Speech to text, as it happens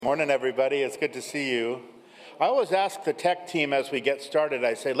Morning, everybody. It's good to see you. I always ask the tech team as we get started,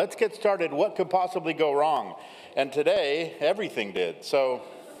 I say, let's get started. What could possibly go wrong? And today, everything did. So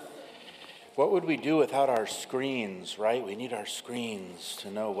what would we do without our screens, right? We need our screens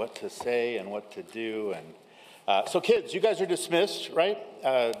to know what to say and what to do. And so kids, you guys are dismissed, right?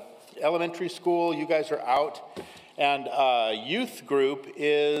 Elementary school, you guys are out. And youth group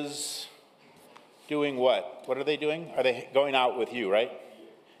is doing what? What are they doing? Are they going out with you, right?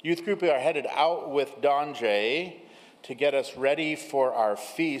 Youth group are headed out with Don Jay to get us ready for our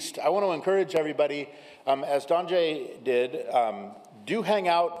feast. I want to encourage everybody, as Don Jay did, do hang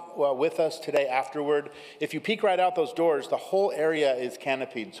out with us today afterward. If you peek right out those doors, the whole area is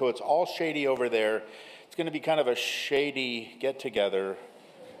canopied, so it's all shady over there. It's going to be kind of a shady get-together.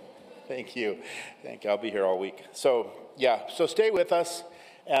 Thank you. I'll be here all week. So stay with us.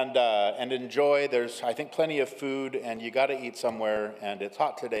 And enjoy. There's, I think, plenty of food, and you got to eat somewhere. And it's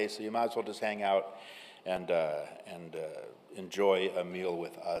hot today, so you might as well just hang out and enjoy a meal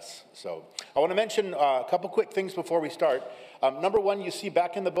with us. So I want to mention a couple quick things before we start. Number one, you see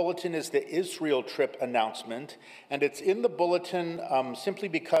back in the bulletin is the Israel trip announcement, and it's in the bulletin simply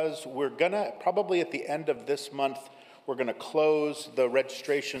because we're gonna probably at the end of this month we're going to close the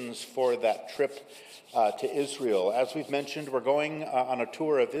registrations for that trip to Israel. As we've mentioned, we're going on a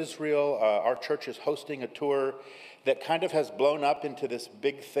tour of Israel. Our church is hosting a tour that kind of has blown up into this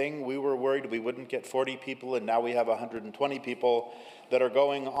big thing. We were worried we wouldn't get 40 people, and now we have 120 people that are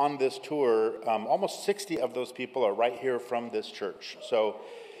going on this tour. Almost 60 of those people are right here from this church. So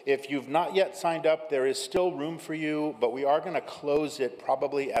if you've not yet signed up, there is still room for you, but we are going to close it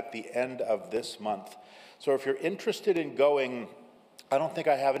probably at the end of this month. So if you're interested in going, I don't think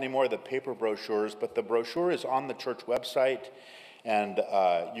I have any more of the paper brochures, but the brochure is on the church website, and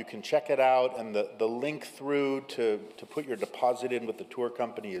you can check it out, and the link through to put your deposit in with the tour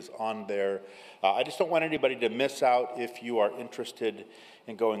company is on there. I just don't want anybody to miss out if you are interested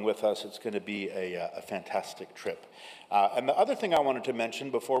in going with us. It's going to be a fantastic trip. And the other thing I wanted to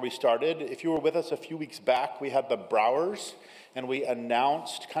mention before we started, if you were with us a few weeks back, we had the Browers, and we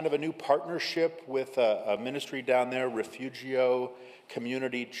announced kind of a new partnership with a ministry down there, Refugio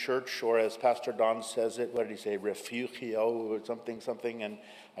Community Church, or as Pastor Don says it, what did he say, Refugio or something, and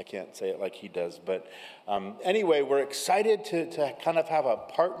I can't say it like he does. But anyway, we're excited to kind of have a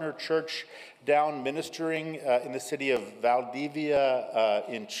partner church down ministering in the city of Valdivia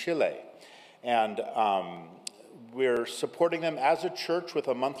in Chile. And we're supporting them as a church with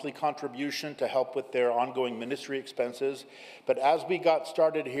a monthly contribution to help with their ongoing ministry expenses. But as we got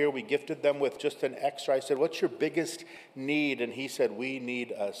started here, we gifted them with just an extra. I said, what's your biggest need? And he said, we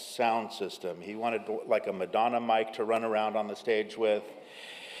need a sound system. He wanted like a Madonna mic to run around on the stage with.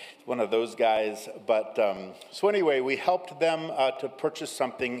 One of those guys. But so anyway, we helped them to purchase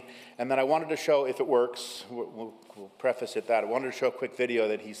something. And then I wanted to show, if it works, we'll preface it that. I wanted to show a quick video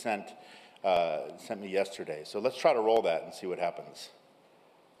that he sent me yesterday. So let's try to roll that and see what happens.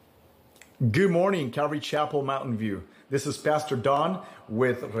 Good morning, Calvary Chapel, Mountain View. This is Pastor Don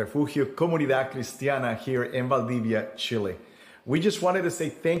with Refugio Comunidad Cristiana here in Valdivia, Chile. We just wanted to say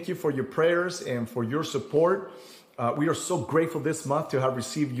thank you for your prayers and for your support. We are so grateful this month to have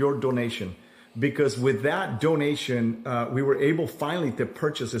received your donation, because with that donation, we were able finally to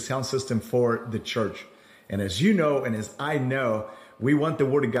purchase a sound system for the church. And as you know, and as I know, we want the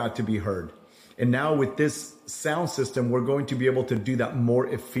Word of God to be heard. And now with this sound system, we're going to be able to do that more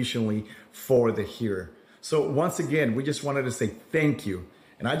efficiently for the hearer. So once again, we just wanted to say thank you.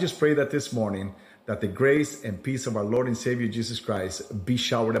 And I just pray that this morning, that the grace and peace of our Lord and Savior Jesus Christ be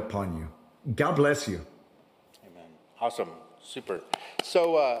showered upon you. God bless you. Amen. Awesome. Super.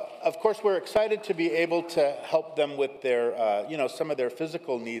 So, of course, we're excited to be able to help them with their, some of their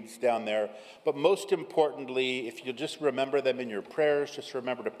physical needs down there. But most importantly, if you just remember them in your prayers, just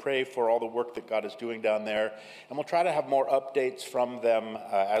remember to pray for all the work that God is doing down there. And we'll try to have more updates from them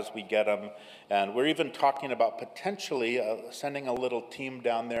as we get them. And we're even talking about potentially sending a little team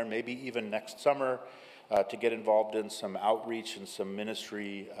down there, maybe even next summer, to get involved in some outreach and some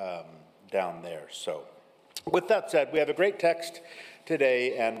ministry down there. So, with that said, we have a great text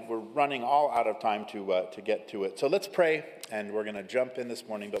today, and we're running all out of time to get to it. So let's pray, and we're going to jump in this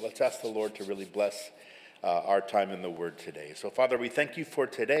morning, but let's ask the Lord to really bless our time in the Word today. So, Father, we thank you for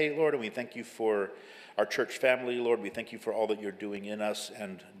today, Lord, and we thank you for our church family, Lord. We thank you for all that you're doing in us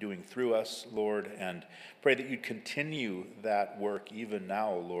and doing through us, Lord, and pray that you continue that work even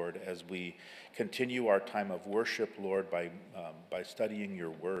now, Lord, as we continue our time of worship, Lord, by studying your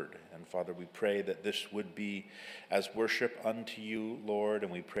word. And Father, we pray that this would be as worship unto you, Lord,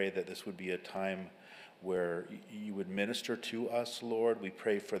 and we pray that this would be a time where you would minister to us, Lord. We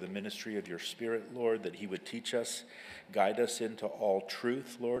pray for the ministry of your Spirit, Lord, that he would teach us, guide us into all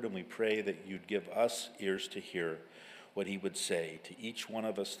truth, Lord, and we pray that you'd give us ears to hear what he would say to each one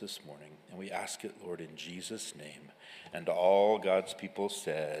of us this morning. And we ask it, Lord, in Jesus' name. And all God's people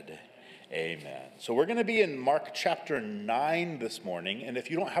said, amen. So we're going to be in Mark chapter 9 this morning. And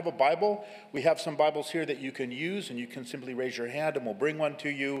if you don't have a Bible, we have some Bibles here that you can use, and you can simply raise your hand and we'll bring one to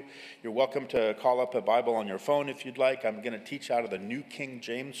you. You're welcome to call up a Bible on your phone if you'd like. I'm going to teach out of the New King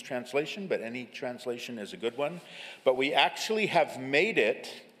James translation, but any translation is a good one. But we actually have made it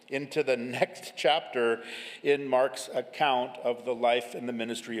into the next chapter in Mark's account of the life and the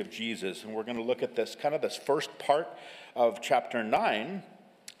ministry of Jesus. And we're going to look at this first part of chapter 9.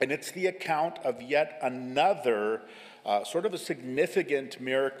 And it's the account of yet another sort of a significant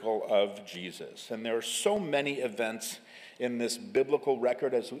miracle of Jesus. And there are so many events in this biblical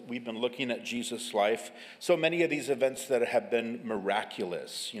record as we've been looking at Jesus' life. So many of these events that have been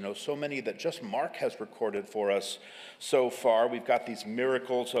miraculous. So many that just Mark has recorded for us so far. We've got these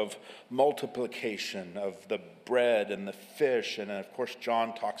miracles of multiplication of the bread and the fish. And of course,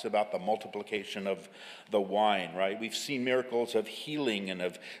 John talks about the multiplication of the wine, right? We've seen miracles of healing and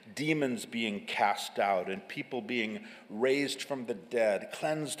of demons being cast out and people being raised from the dead,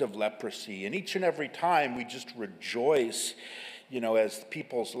 cleansed of leprosy. And each and every time we just rejoice, as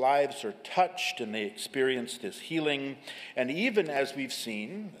people's lives are touched and they experience this healing. And even as we've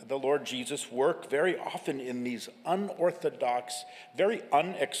seen the Lord Jesus work very often in these unorthodox, very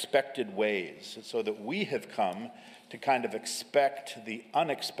unexpected ways, so that we have come to kind of expect the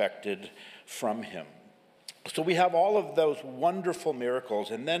unexpected from him. So we have all of those wonderful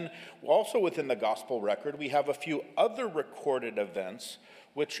miracles. And then also within the gospel record, we have a few other recorded events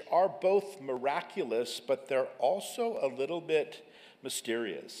which are both miraculous, but they're also a little bit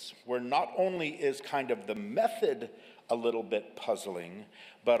mysterious, where not only is kind of the method a little bit puzzling,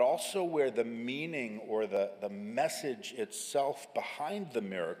 but also where the meaning or the message itself behind the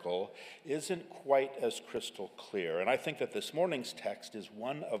miracle isn't quite as crystal clear. And I think that this morning's text is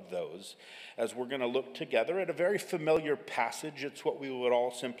one of those, as we're going to look together at a very familiar passage. It's what we would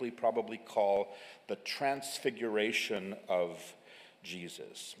all simply probably call the transfiguration of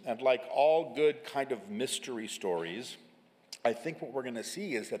Jesus. And like all good kind of mystery stories, I think what we're going to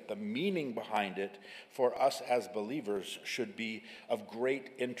see is that the meaning behind it for us as believers should be of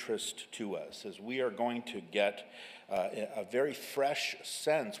great interest to us, as we are going to get a very fresh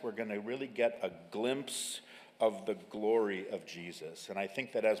sense. We're going to really get a glimpse of the glory of Jesus. And I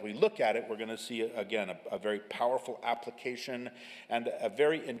think that as we look at it, we're going to see, again, a very powerful application and a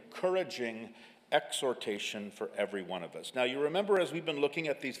very encouraging exhortation for every one of us. Now, you remember, as we've been looking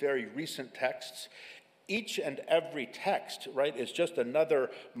at these very recent texts, each and every text, right, is just another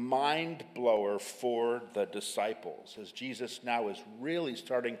mind blower for the disciples, as Jesus now is really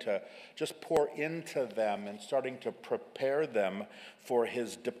starting to just pour into them and starting to prepare them for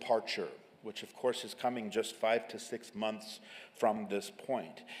his departure, which of course is coming just 5 to 6 months from this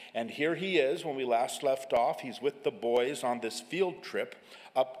point. And here he is, when we last left off, he's with the boys on this field trip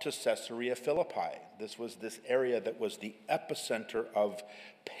up to Caesarea Philippi. This was this area that was the epicenter of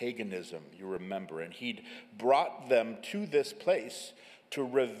paganism, you remember. And he'd brought them to this place to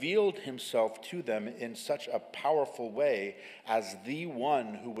reveal himself to them in such a powerful way as the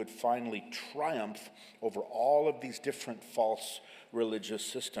one who would finally triumph over all of these different false religious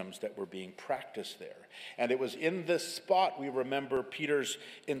systems that were being practiced there. And it was in this spot we remember Peter's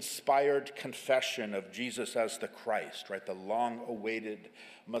inspired confession of Jesus as the Christ, right? The long-awaited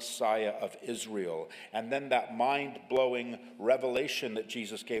Messiah of Israel. And then that mind-blowing revelation that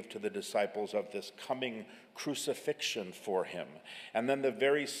Jesus gave to the disciples of this coming crucifixion for him. And then the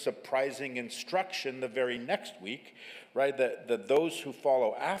very surprising instruction the very next week, right? That those who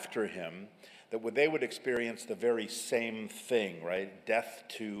follow after him, that they would experience the very same thing, right? Death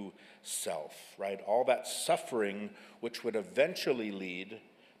to self, right? All that suffering which would eventually lead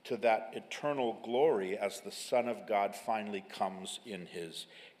to that eternal glory as the Son of God finally comes in his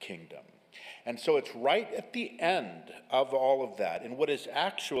kingdom. And so it's right at the end of all of that, in what is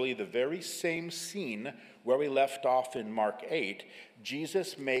actually the very same scene where we left off in Mark 8,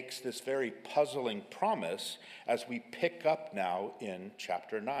 Jesus makes this very puzzling promise as we pick up now in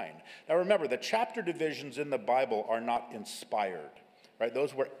chapter 9. Now remember, the chapter divisions in the Bible are not inspired, right?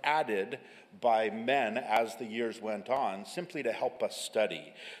 Those were added by men as the years went on, simply to help us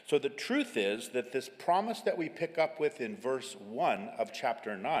study. So the truth is that this promise that we pick up with in verse 1 of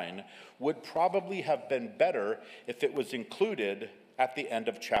chapter 9 would probably have been better if it was included at the end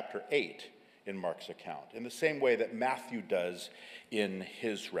of chapter 8. in Mark's account, in the same way that Matthew does in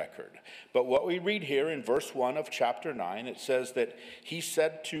his record. But what we read here in verse 1 of chapter 9, it says that he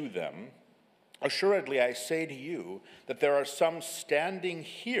said to them, "Assuredly I say to you that there are some standing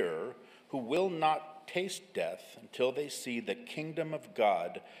here who will not taste death until they see the kingdom of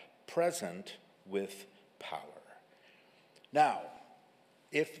God present with power." Now,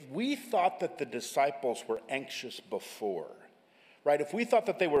 if we thought that the disciples were anxious before, right, if we thought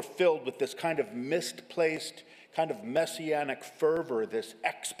that they were filled with this kind of misplaced, kind of messianic fervor, this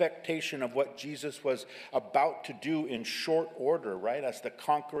expectation of what Jesus was about to do in short order, right, as the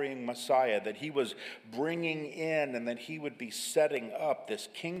conquering Messiah, that he was bringing in and that he would be setting up this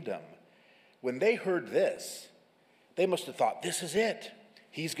kingdom, when they heard this, they must have thought, this is it.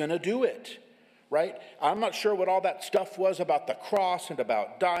 He's going to do it. Right? I'm not sure what all that stuff was about the cross and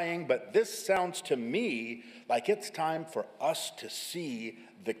about dying, but this sounds to me like it's time for us to see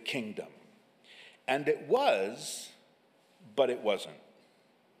the kingdom. And it was, but it wasn't.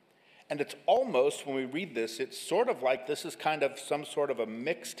 And it's almost, when we read this, it's sort of like this is kind of some sort of a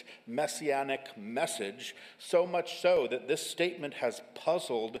mixed messianic message, so much so that this statement has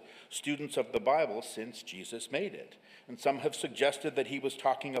puzzled students of the Bible since Jesus made it. And some have suggested that he was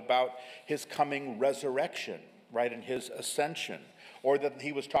talking about his coming resurrection, right, and his ascension, or that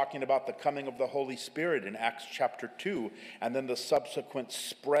he was talking about the coming of the Holy Spirit in Acts chapter 2, and then the subsequent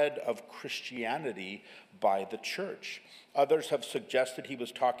spread of Christianity by the church. Others have suggested he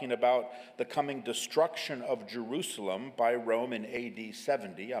was talking about the coming destruction of Jerusalem by Rome in AD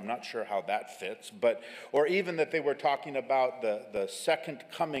 70. I'm not sure how that fits, or even that they were talking about the second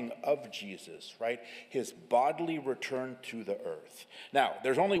coming of Jesus, right? His bodily return to the earth. Now,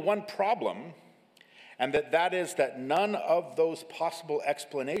 there's only one problem, and that is that none of those possible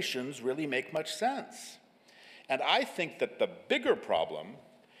explanations really make much sense. And I think that the bigger problem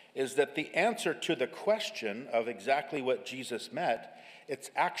is that the answer to the question of exactly what Jesus meant, it's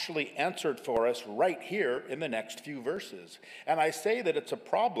actually answered for us right here in the next few verses. And I say that it's a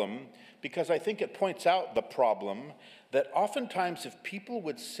problem because I think it points out the problem that oftentimes if people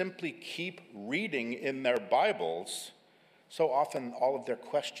would simply keep reading in their Bibles, so often all of their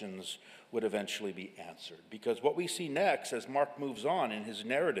questions would eventually be answered. Because what we see next, as Mark moves on in his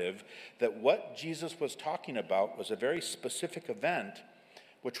narrative, that what Jesus was talking about was a very specific event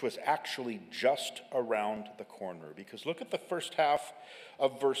which was actually just around the corner. Because look at the first half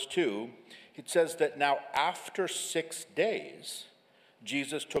of verse 2. It says that now after 6 days,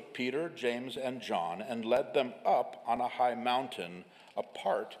 Jesus took Peter, James, and John and led them up on a high mountain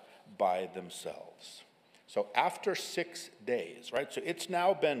apart by themselves. So after 6 days, right? So it's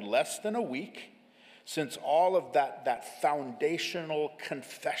now been less than a week since all of that foundational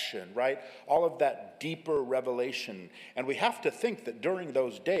confession, right? All of that deeper revelation. And we have to think that during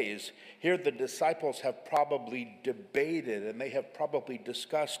those days, here the disciples have probably debated and they have probably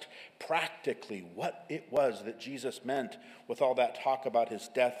discussed practically what it was that Jesus meant with all that talk about his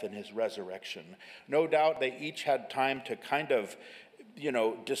death and his resurrection. No doubt they each had time to kind of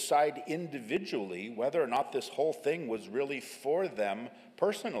decide individually whether or not this whole thing was really for them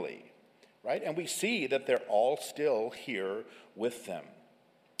personally. Right? And we see that they're all still here with them.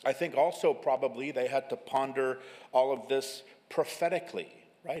 I think also probably they had to ponder all of this prophetically.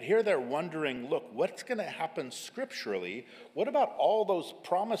 Right? Here they're wondering, look, what's going to happen scripturally? What about all those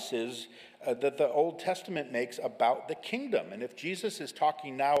promises that the Old Testament makes about the kingdom? And if Jesus is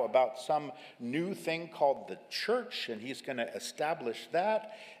talking now about some new thing called the church, and he's going to establish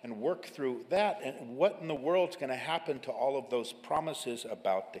that and work through that, and what in the world's going to happen to all of those promises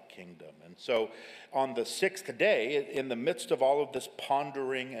about the kingdom? And so on the 6th day, in the midst of all of this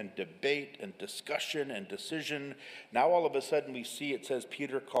pondering and debate and discussion and decision, now all of a sudden we see it says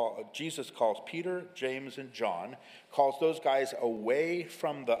Jesus calls Peter, James, and John, calls those guys away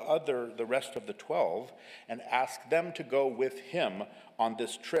from the rest of the 12, and asks them to go with him on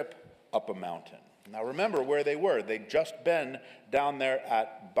this trip up a mountain. Now remember where they were. They'd just been down there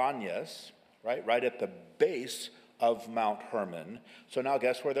at Banyas, right at the base of Mount Hermon. So now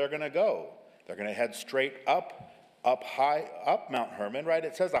guess where they're going to go? They're going to head straight up Mount Hermon, right?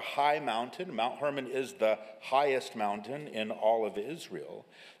 It says a high mountain. Mount Hermon is the highest mountain in all of Israel.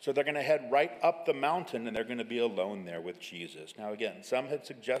 So they're going to head right up the mountain, and they're going to be alone there with Jesus. Now again, some had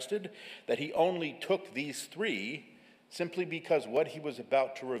suggested that he only took these three simply because what he was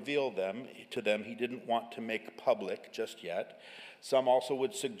about to reveal to them, he didn't want to make public just yet. Some also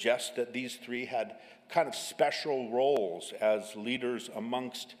would suggest that these three had kind of special roles as leaders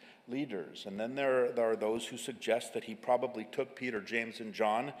amongst leaders. And then there are those who suggest that he probably took Peter, James, and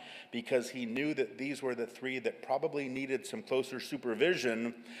John because he knew that these were the three that probably needed some closer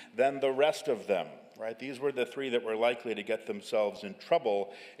supervision than the rest of them, right? These were the three that were likely to get themselves in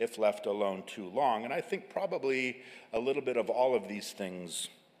trouble if left alone too long. And I think probably a little bit of all of these things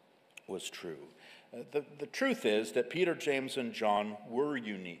was true. The truth is that Peter, James, and John were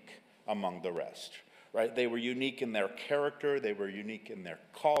unique among the rest. Right? They were unique in their character. They were unique in their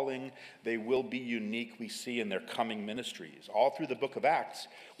calling. They will be unique, we see, in their coming ministries. All through the book of Acts,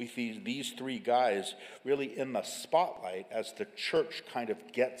 we see these three guys really in the spotlight as the church kind of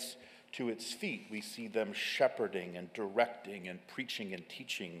gets to its feet. We see them shepherding and directing and preaching and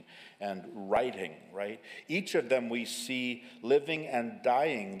teaching and writing, right? Each of them we see living and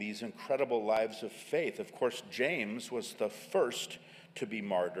dying these incredible lives of faith. Of course, James was the first to be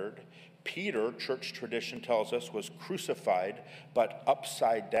martyred. Peter, church tradition tells us, was crucified, but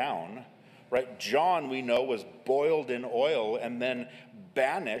upside down, right? John, we know, was boiled in oil and then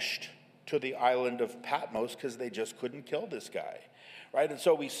banished to the island of Patmos because they just couldn't kill this guy, right? And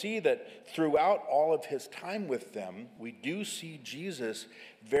so we see that throughout all of his time with them, we do see Jesus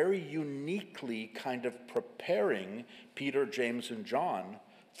very uniquely kind of preparing Peter, James, and John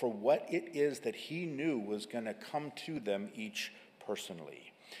for what it is that he knew was going to come to them each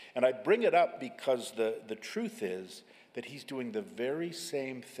personally. And I bring it up because the truth is that he's doing the very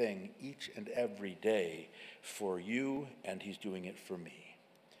same thing each and every day for you, and he's doing it for me.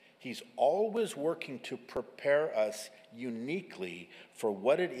 He's always working to prepare us uniquely for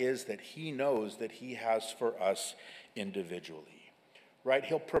what it is that he knows that he has for us individually. Right?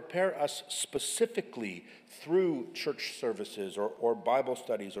 He'll prepare us specifically through church services or Bible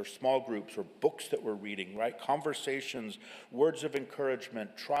studies or small groups or books that we're reading, right? Conversations, words of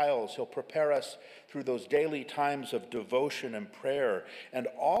encouragement, trials. He'll prepare us through those daily times of devotion and prayer. And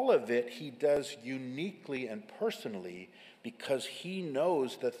all of it he does uniquely and personally because he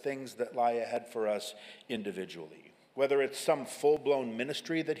knows the things that lie ahead for us individually. Whether it's some full-blown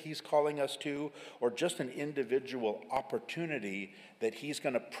ministry that he's calling us to or just an individual opportunity that he's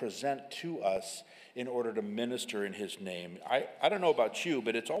going to present to us in order to minister in his name. I don't know about you,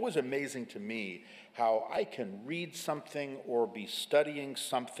 but it's always amazing to me how I can read something or be studying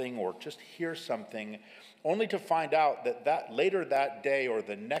something or just hear something only to find out that later that day or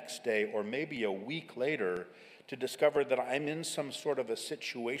the next day or maybe a week later to discover that I'm in some sort of a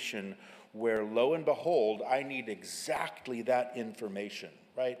situation where, lo and behold, I need exactly that information,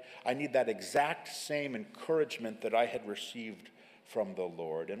 right? I need that exact same encouragement that I had received from the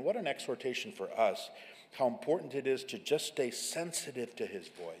Lord. And what an exhortation for us, how important it is to just stay sensitive to his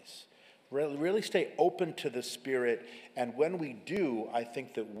voice, really stay open to the Spirit. And when we do, I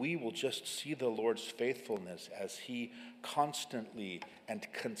think that we will just see the Lord's faithfulness as he constantly and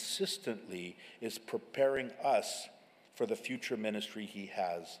consistently is preparing us for the future ministry he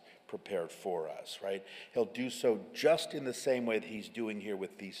has prepared for us, right? He'll do so just in the same way that he's doing here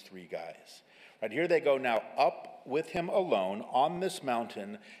with these three guys. Right, here they go now up with him alone on this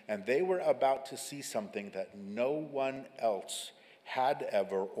mountain, and they were about to see something that no one else had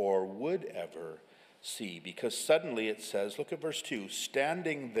ever or would ever see. Because suddenly it says, look at verse 2,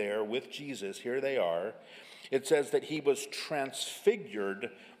 standing there with Jesus, here they are, it says that he was transfigured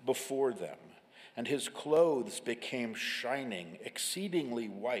before them. And his clothes became shining, exceedingly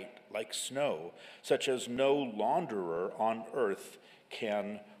white like snow, such as no launderer on earth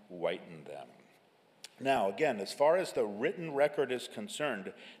can whiten them. Now, again, as far as the written record is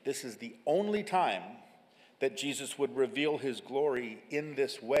concerned, this is the only time that Jesus would reveal his glory in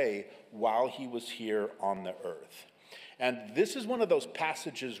this way while he was here on the earth. And this is one of those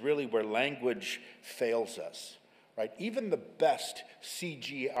passages really where language fails us. Right? Even the best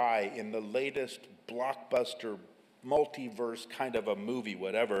CGI in the latest blockbuster, multiverse kind of a movie,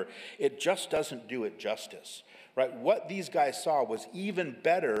 whatever, it just doesn't do it justice. Right? What these guys saw was even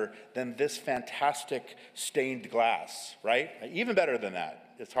better than this fantastic stained glass, right? Even better than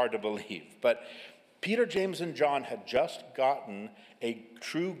that. It's hard to believe. But Peter, James, and John had just gotten a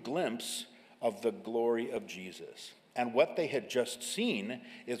true glimpse of the glory of Jesus. And what they had just seen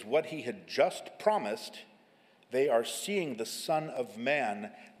is what he had just promised. They are seeing the Son of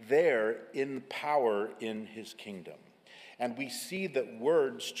Man there in power in his kingdom. And we see that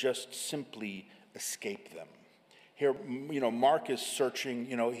words just simply escape them. Here, Mark is searching,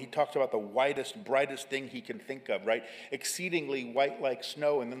 he talks about the whitest, brightest thing he can think of, right? Exceedingly white like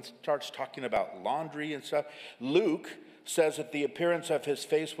snow, and then starts talking about laundry and stuff. Luke says that the appearance of his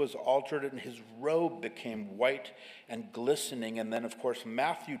face was altered and his robe became white and glistening. And then, of course,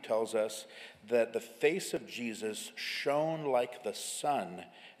 Matthew tells us that the face of Jesus shone like the sun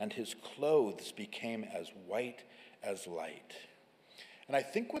and his clothes became as white as light. And I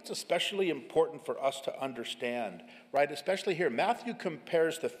think what's especially important for us to understand, right, especially here, Matthew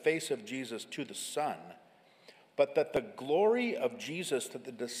compares the face of Jesus to the sun, but that the glory of Jesus that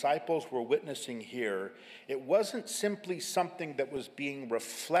the disciples were witnessing here, it wasn't simply something that was being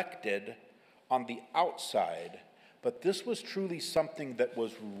reflected on the outside, but this was truly something that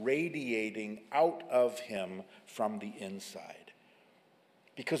was radiating out of him from the inside.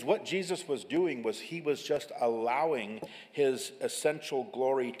 Because what Jesus was doing was he was just allowing his essential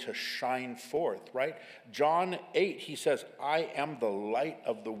glory to shine forth, right? John 8, he says, I am the light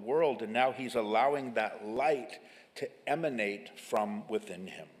of the world. And now he's allowing that light to emanate from within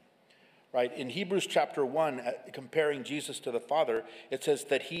him, right? In Hebrews chapter 1, comparing Jesus to the Father, it says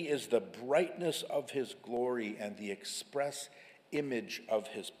that he is the brightness of his glory and the express image of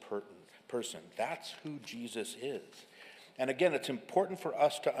his person. That's who Jesus is. And again, it's important for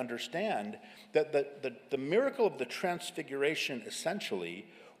us to understand that the miracle of the transfiguration essentially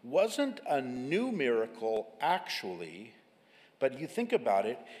wasn't a new miracle actually, but you think about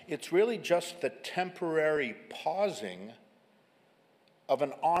it, it's really just the temporary pausing of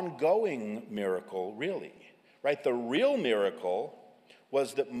an ongoing miracle, really, right? The real miracle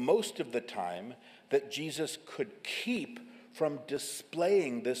was that most of the time that Jesus could keep from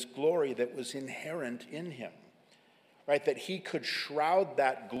displaying this glory that was inherent in him. Right, that he could shroud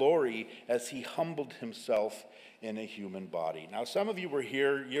that glory as he humbled himself in a human body. Now, some of you were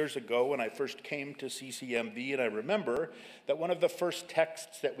here years ago when I first came to CCMV, and I remember that one of the first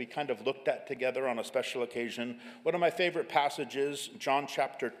texts that we kind of looked at together on a special occasion, one of my favorite passages, John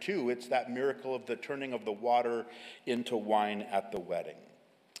chapter 2, it's that miracle of the turning of the water into wine at the wedding.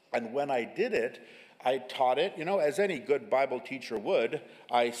 And when I did it, I taught it, as any good Bible teacher would.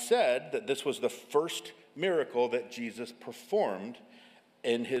 I said that this was the first miracle that Jesus performed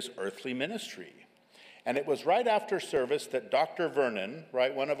in his earthly ministry. And it was right after service that Dr. Vernon,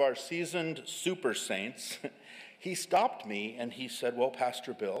 right, one of our seasoned super saints, he stopped me and he said, well,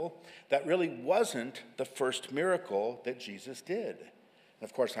 Pastor Bill, that really wasn't the first miracle that Jesus did. And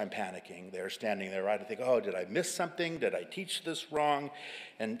of course, I'm panicking. They're standing there, right? I think, oh, did I miss something? Did I teach this wrong?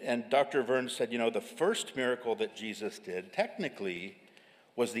 And Dr. Vernon said, the first miracle that Jesus did technically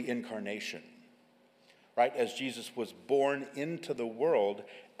was the incarnation. Right, as Jesus was born into the world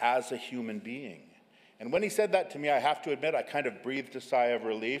as a human being. And when he said that to me, I have to admit, I kind of breathed a sigh of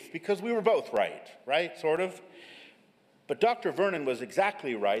relief because we were both right, sort of. But Dr. Vernon was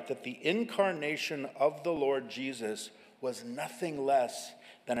exactly right that the incarnation of the Lord Jesus was nothing less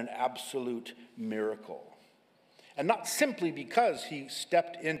than an absolute miracle. And not simply because he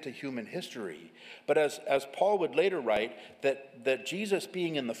stepped into human history, but as Paul would later write, that Jesus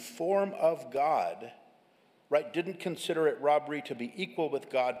being in the form of God, right, didn't consider it robbery to be equal with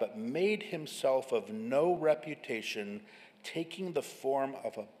God, but made himself of no reputation, taking the form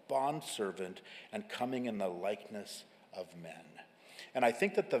of a bondservant and coming in the likeness of men. And I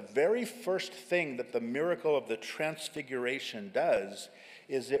think that the very first thing that the miracle of the transfiguration does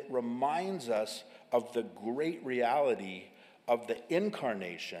is it reminds us of the great reality of the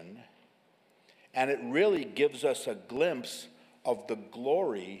incarnation, and it really gives us a glimpse of the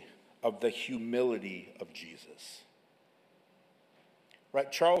glory of the humility of Jesus.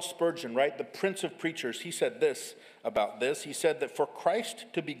 Right, Charles Spurgeon, right, the Prince of Preachers, he said this about this. He said that for Christ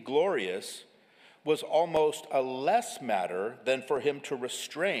to be glorious was almost a less matter than for him to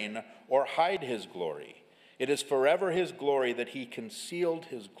restrain or hide his glory. It is forever his glory that he concealed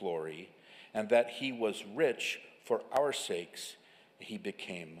his glory, and that he was rich for our sakes, he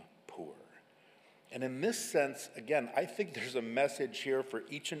became poor. And in this sense, again, I think there's a message here for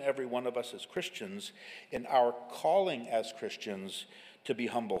each and every one of us as Christians in our calling as Christians to be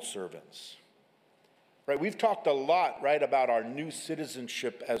humble servants. Right? We've talked a lot, right, about our new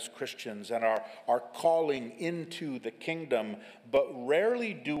citizenship as Christians and our calling into the kingdom, but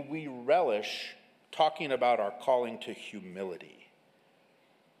rarely do we relish talking about our calling to humility.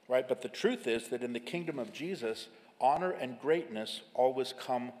 Right? But the truth is that in the kingdom of Jesus, honor and greatness always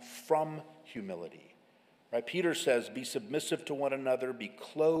come from humility. Right? Peter says, be submissive to one another, be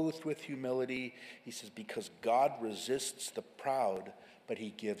clothed with humility. He says, because God resists the proud, but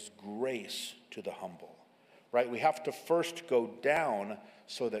he gives grace to the humble. Right? We have to first go down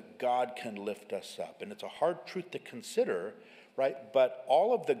so that God can lift us up. And it's a hard truth to consider, right? But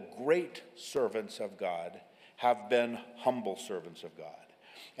all of the great servants of God have been humble servants of God.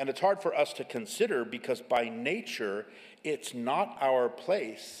 And it's hard for us to consider because by nature, it's not our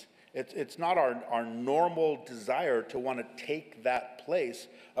place. It's not our normal desire to want to take that place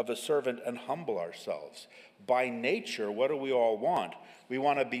of a servant and humble ourselves. By nature, what do we all want? We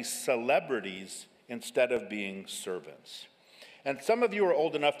want to be celebrities instead of being servants. And some of you are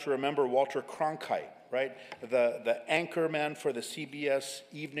old enough to remember Walter Cronkite, right? The anchorman for the CBS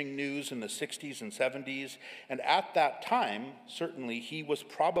evening news in the 60s and 70s. And at that time, certainly, he was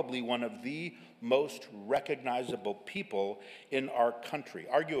probably one of the most recognizable people in our country,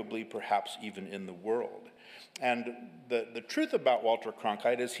 arguably perhaps even in the world. And the truth about Walter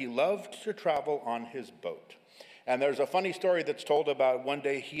Cronkite is he loved to travel on his boat. And there's a funny story that's told about one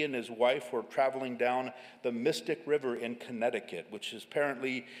day he and his wife were traveling down the Mystic River in Connecticut, which is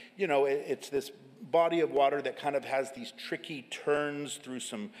apparently, it's this body of water that kind of has these tricky turns through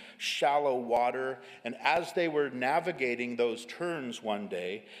some shallow water. And as they were navigating those turns one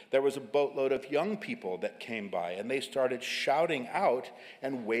day, there was a boatload of young people that came by, and they started shouting out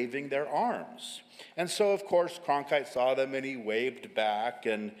and waving their arms. And so, of course, Cronkite saw them and he waved back,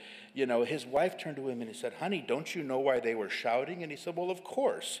 and his wife turned to him and he said, "Honey, don't you know why they were shouting?" And he said, "Well, of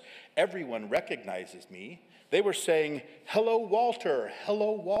course. Everyone recognizes me. They were saying, 'Hello, Walter,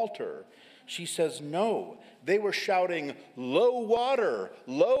 hello, Walter.'" She says, "No, they were shouting, 'Low water,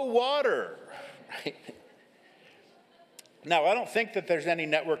 low water.'" Right? Now, I don't think that there's any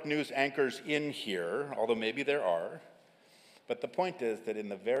network news anchors in here, although maybe there are. But the point is that in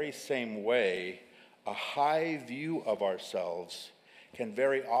the very same way, a high view of ourselves can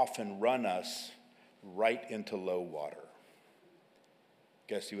very often run us right into low water.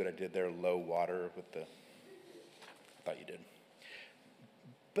 Guys, see what I did there? Low water with the... I thought you did.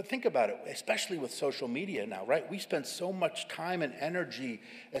 But think about it, especially with social media now, right? We spend so much time and energy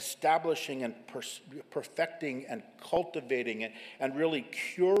establishing and perfecting and cultivating it and really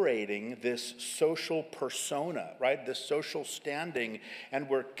curating this social persona, right? This social standing, and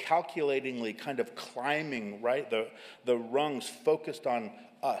we're calculatingly kind of climbing, right? The rungs focused on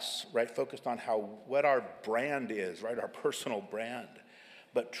us, right? Focused on what our brand is, right? Our personal brand.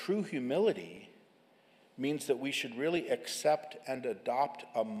 But true humility means that we should really accept and adopt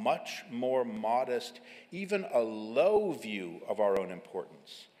a much more modest, even a low view of our own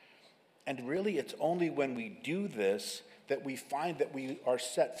importance. And really, it's only when we do this that we find that we are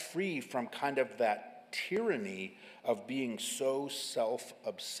set free from kind of that tyranny of being so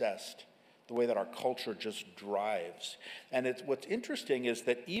self-obsessed, the way that our culture just drives. And what's interesting is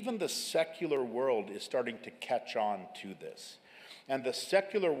that even the secular world is starting to catch on to this. And the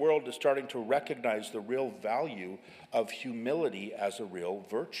secular world is starting to recognize the real value of humility as a real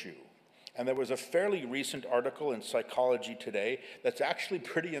virtue. And there was a fairly recent article in Psychology Today that's actually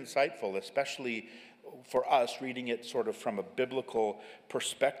pretty insightful, especially for us reading it sort of from a biblical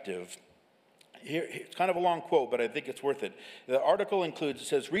perspective. Here, it's kind of a long quote, but I think it's worth it. The article it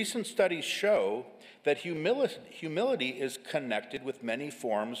says, "Recent studies show that humility is connected with many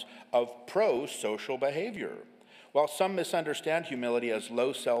forms of pro-social behavior. While some misunderstand humility as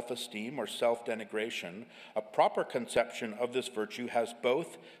low self-esteem or self-denigration, a proper conception of this virtue has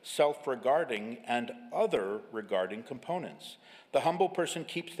both self-regarding and other-regarding components. The humble person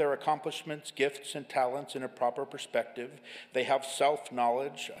keeps their accomplishments, gifts, and talents in a proper perspective. They have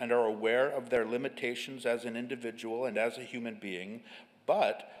self-knowledge and are aware of their limitations as an individual and as a human being.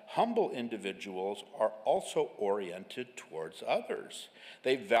 But humble individuals are also oriented towards others.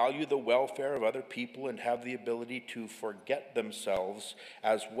 They value the welfare of other people and have the ability to forget themselves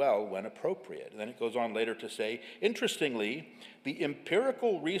as well when appropriate." And then it goes on later to say, "Interestingly, the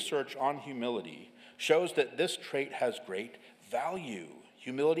empirical research on humility shows that this trait has great value.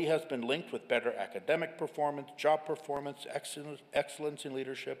 Humility has been linked with better academic performance, job performance, excellence in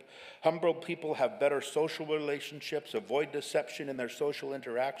leadership. Humble people have better social relationships, avoid deception in their social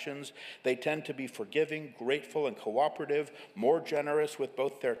interactions. They tend to be forgiving, grateful, and cooperative, more generous with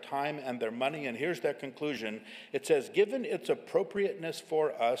both their time and their money." And here's their conclusion. It says, "Given its appropriateness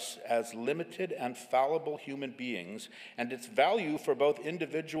for us as limited and fallible human beings, and its value for both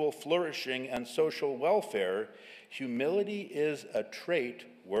individual flourishing and social welfare, humility is a trait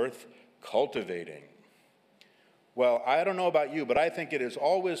worth cultivating." Well, I don't know about you, but I think it is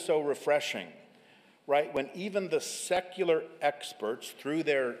always so refreshing, right? When even the secular experts, through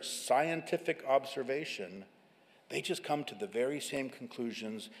their scientific observation, they just come to the very same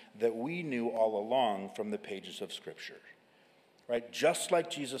conclusions that we knew all along from the pages of Scripture, right? Just like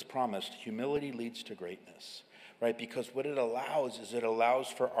Jesus promised, humility leads to greatness. Right? Because what it allows is it allows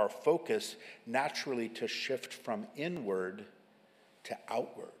for our focus naturally to shift from inward to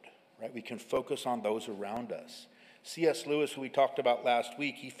outward, right? We can focus on those around us. C.S. Lewis, who we talked about last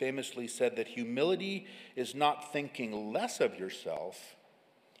week, he famously said that humility is not thinking less of yourself,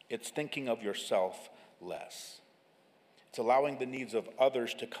 it's thinking of yourself less. It's allowing the needs of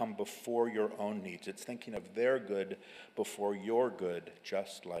others to come before your own needs. It's thinking of their good before your good,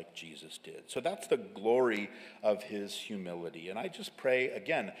 just like Jesus did. So that's the glory of his humility. And I just pray,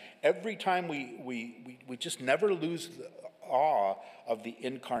 again, every time we just never lose the awe of the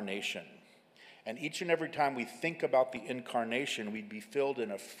incarnation. And each and every time we think about the incarnation, we'd be filled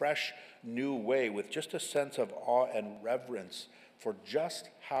in a fresh, new way with just a sense of awe and reverence for just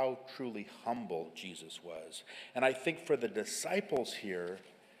how truly humble Jesus was. And I think for the disciples here,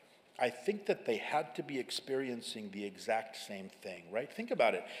 I think that they had to be experiencing the exact same thing, right? Think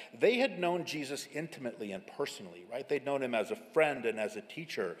about it. They had known Jesus intimately and personally, right? They'd known him as a friend and as a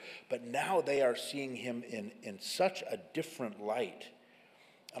teacher, but now they are seeing him in such a different light.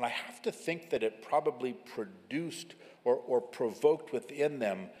 And I have to think that it probably produced or provoked within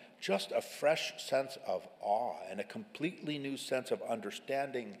them just a fresh sense of awe and a completely new sense of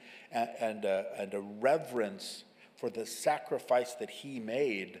understanding and a reverence for the sacrifice that he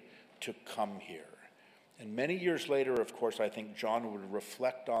made to come here. And many years later, of course, I think John would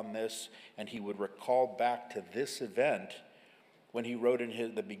reflect on this and he would recall back to this event when he wrote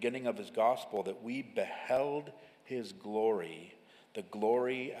in the beginning of his gospel that we beheld his glory, the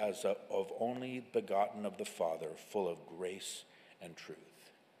glory as of only begotten of the Father, full of grace and truth.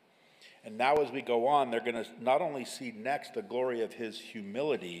 And now as we go on, they're going to not only see next the glory of his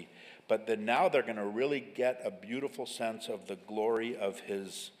humility, but then now they're going to really get a beautiful sense of the glory of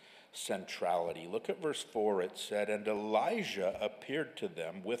his centrality. Look at verse 4. It said, "And Elijah appeared to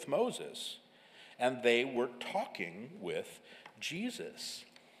them with Moses, and they were talking with Jesus."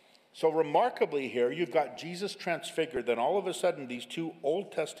 So remarkably here, you've got Jesus transfigured. Then all of a sudden, these two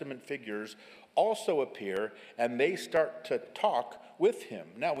Old Testament figures also appear, and they start to talk with him.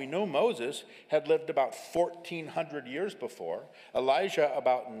 Now, we know Moses had lived about 1,400 years before, Elijah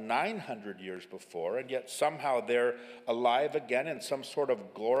about 900 years before, and yet somehow they're alive again in some sort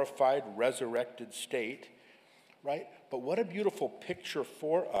of glorified, resurrected state, right? But what a beautiful picture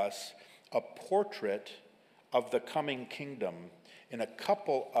for us, a portrait of the coming kingdom in a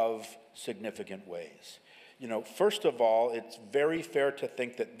couple of significant ways. You know, first of all, it's very fair to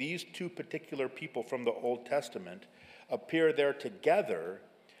think that these two particular people from the Old Testament appear there together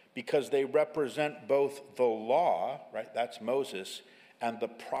because they represent both the law, right, that's Moses, and the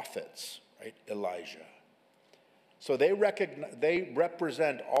prophets, right, Elijah. So they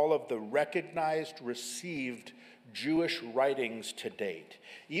represent all of the recognized, received Jewish writings to date.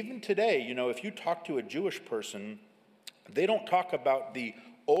 Even today, you know, if you talk to a Jewish person, they don't talk about the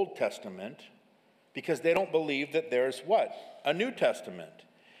Old Testament because they don't believe that there's what? A New Testament.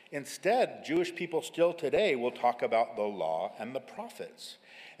 Instead, Jewish people still today will talk about the law and the prophets.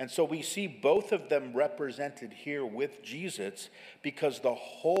 And so we see both of them represented here with Jesus because the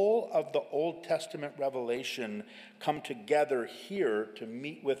whole of the Old Testament revelation come together here to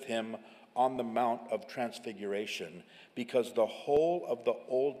meet with him on the Mount of Transfiguration, because the whole of the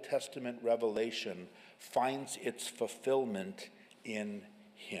Old Testament revelation finds its fulfillment in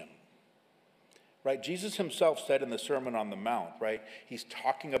him. Right? Jesus himself said in the Sermon on the Mount, right? He's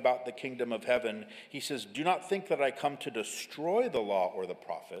talking about the kingdom of heaven. He says, "Do not think that I come to destroy the law or the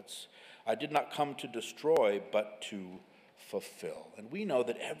prophets. I did not come to destroy, but to fulfill." And we know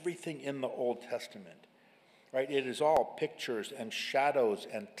that everything in the Old Testament, right? It is all pictures and shadows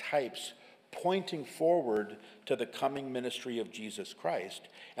and types pointing forward to the coming ministry of Jesus Christ.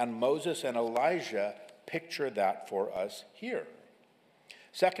 And Moses and Elijah picture that for us here.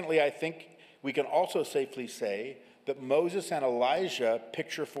 Secondly, I think we can also safely say that Moses and Elijah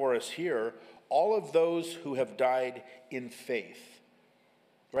picture for us here all of those who have died in faith.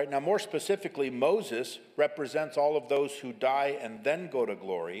 Right? Now, more specifically, Moses represents all of those who die and then go to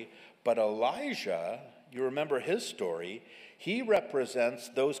glory, but Elijah, you remember his story, he represents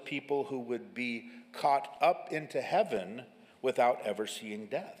those people who would be caught up into heaven without ever seeing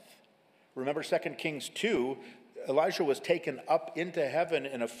death. Remember 2 Kings 2, Elijah was taken up into heaven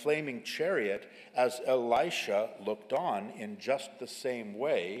in a flaming chariot as Elisha looked on in just the same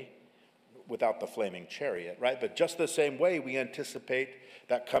way, without the flaming chariot, right? But just the same way we anticipate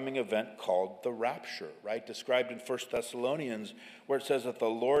that coming event called the rapture, right? Described in 1 Thessalonians, where it says that the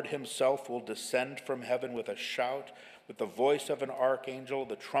Lord himself will descend from heaven with a shout, with the voice of an archangel,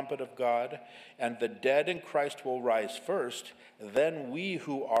 the trumpet of God, and the dead in Christ will rise first. Then we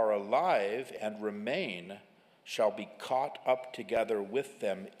who are alive and remain shall be caught up together with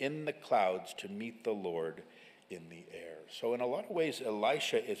them in the clouds to meet the Lord in the air. So in a lot of ways,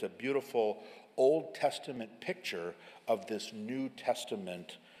 Elisha is a beautiful Old Testament picture of this New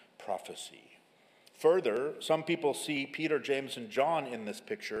Testament prophecy. Further, some people see Peter, James, and John in this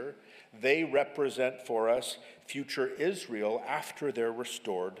picture. They represent for us future Israel after they're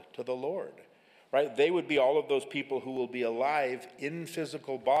restored to the Lord. Right? They would be all of those people who will be alive in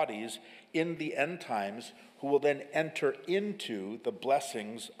physical bodies in the end times, who will then enter into the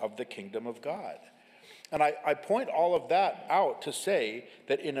blessings of the kingdom of God. And I point all of that out to say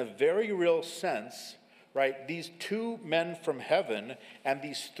that in a very real sense, right, these two men from heaven and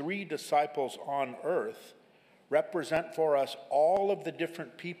these three disciples on earth represent for us all of the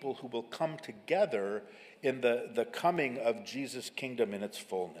different people who will come together in the coming of Jesus' kingdom in its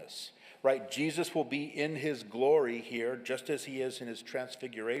fullness. Right, Jesus will be in his glory here, just as he is in his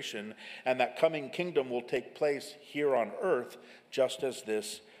transfiguration, and that coming kingdom will take place here on earth, just as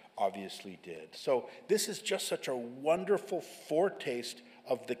this obviously did. So this is just such a wonderful foretaste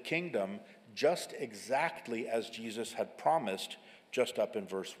of the kingdom, just exactly as Jesus had promised, just up in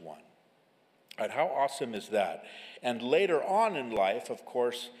verse 1. Right, how awesome is that? And later on in life, of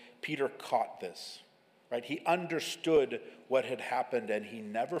course, Peter caught this. Right? He understood what had happened and he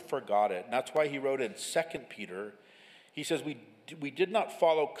never forgot it. And that's why he wrote in 2 Peter, he says, we did not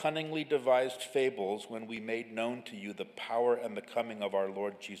follow cunningly devised fables when we made known to you the power and the coming of our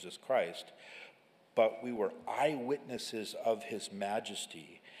Lord Jesus Christ, but we were eyewitnesses of his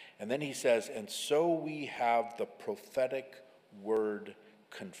majesty. And then he says, and so we have the prophetic word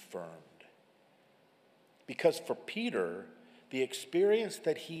confirmed. Because for Peter, the experience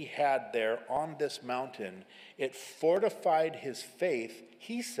that he had there on this mountain, it fortified his faith,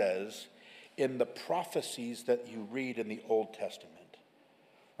 he says, in the prophecies that you read in the Old Testament.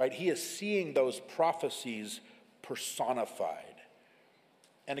 Right? He is seeing those prophecies personified.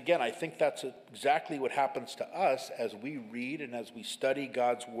 And again, I think that's exactly what happens to us as we read and as we study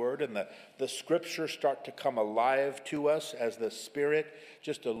God's word, and the scriptures start to come alive to us as the Spirit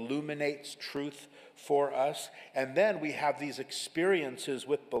just illuminates truth for us. And then we have these experiences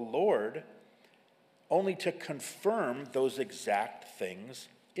with the Lord only to confirm those exact things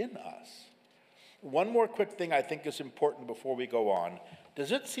in us. One more quick thing I think is important before we go on.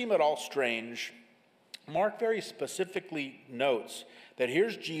 Does it seem at all strange? Mark very specifically notes that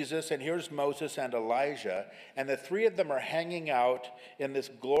here's Jesus and here's Moses and Elijah, and the three of them are hanging out in this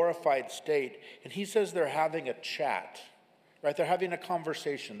glorified state, and he says they're having a chat, right? They're having a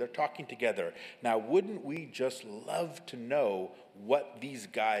conversation. They're talking together. Now, wouldn't we just love to know what these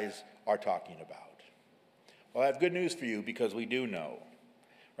guys are talking about? Well, I have good news for you because we do know,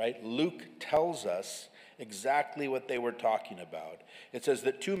 right? Luke tells us exactly what they were talking about. It says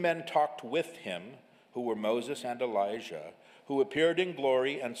that two men talked with him, who were Moses and Elijah, who appeared in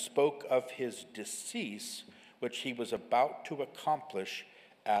glory and spoke of his decease, which he was about to accomplish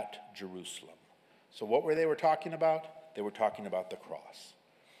at Jerusalem. So what were they talking about? They were talking about the cross.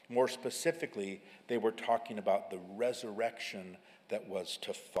 More specifically, they were talking about the resurrection that was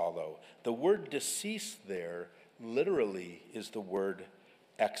to follow. The word decease there literally is the word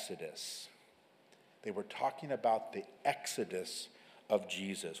exodus. They were talking about the exodus of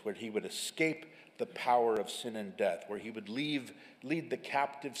Jesus, where he would escape the power of sin and death, where he would lead the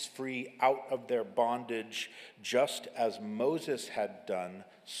captives free out of their bondage, just as Moses had done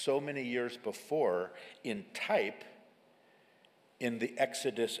so many years before in type in the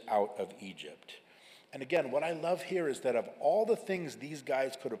exodus out of Egypt. And again, what I love here is that of all the things these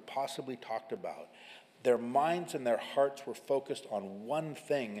guys could have possibly talked about, their minds and their hearts were focused on one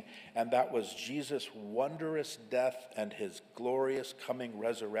thing, and that was Jesus' wondrous death and his glorious coming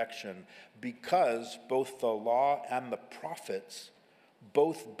resurrection, because both the law and the prophets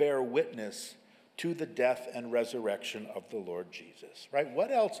both bear witness to the death and resurrection of the Lord Jesus, right?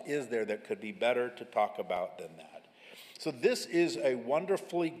 What else is there that could be better to talk about than that? So this is a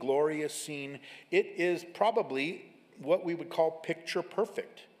wonderfully glorious scene. It is probably what we would call picture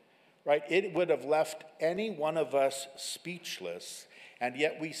perfect. Right? It would have left any one of us speechless, and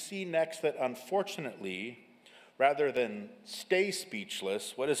yet we see next that unfortunately, rather than stay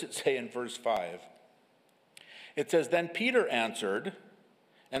speechless, what does it say in verse 5? It says, "Then Peter answered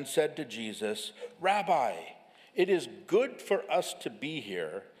and said to Jesus, 'Rabbi, it is good for us to be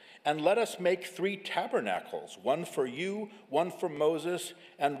here, and let us make 3 tabernacles, one for you, one for Moses,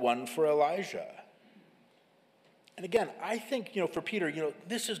 and one for Elijah.'" And again, I think, for Peter,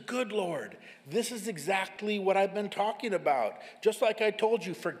 this is good, Lord. This is exactly what I've been talking about. Just like I told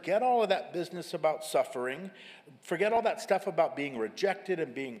you, forget all of that business about suffering. Forget all that stuff about being rejected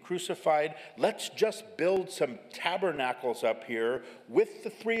and being crucified. Let's just build some tabernacles up here with the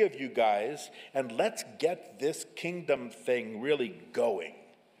three of you guys, and let's get this kingdom thing really going.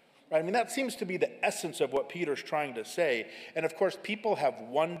 I mean, that seems to be the essence of what Peter's trying to say. And of course, people have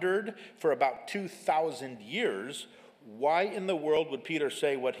wondered for about 2,000 years, why in the world would Peter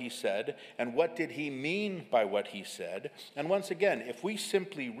say what he said? And what did he mean by what he said? And once again, if we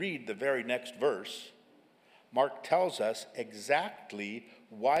simply read the very next verse, Mark tells us exactly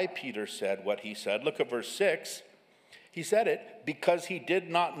why Peter said what he said. Look at verse 6. He said it because he did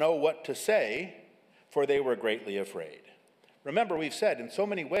not know what to say, for they were greatly afraid. Remember, we've said in so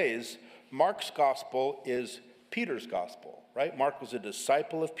many ways, Mark's gospel is Peter's gospel, right? Mark was a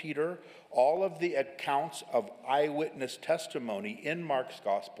disciple of Peter. All of the accounts of eyewitness testimony in Mark's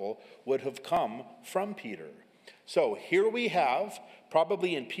gospel would have come from Peter. So here we have,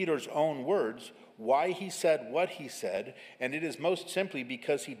 probably in Peter's own words, why he said what he said, and it is most simply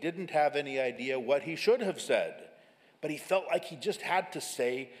because he didn't have any idea what he should have said, but he felt like he just had to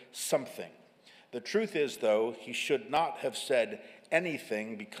say something. The truth is, though, he should not have said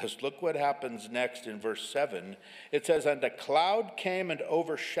anything, because look what happens next in verse 7. It says, "And a cloud came and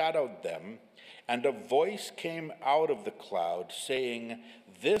overshadowed them, and a voice came out of the cloud, saying,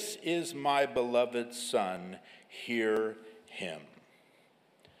 'This is my beloved Son, hear him.'"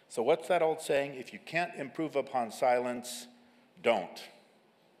 So what's that old saying? If you can't improve upon silence, don't,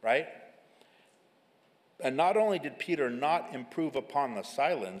 right? And not only did Peter not improve upon the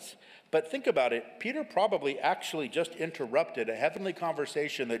silence, but think about it, Peter probably actually just interrupted a heavenly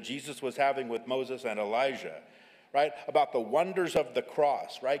conversation that Jesus was having with Moses and Elijah, right? About the wonders of the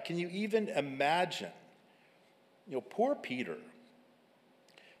cross, right? Can you even imagine? Poor Peter.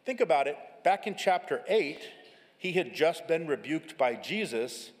 Think about it. Back in chapter 8, he had just been rebuked by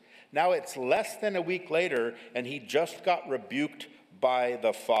Jesus. Now it's less than a week later, and he just got rebuked by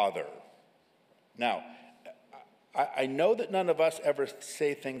the Father. Now, I know that none of us ever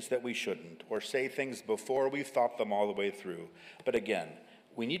say things that we shouldn't, or say things before we've thought them all the way through. But again,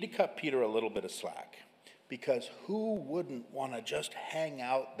 we need to cut Peter a little bit of slack, because who wouldn't want to just hang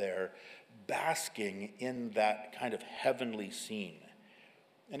out there basking in that kind of heavenly scene?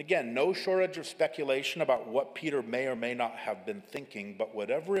 And again, no shortage of speculation about what Peter may or may not have been thinking, but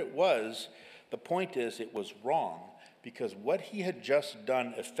whatever it was, the point is it was wrong. Because what he had just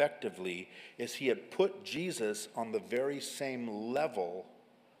done effectively is he had put Jesus on the very same level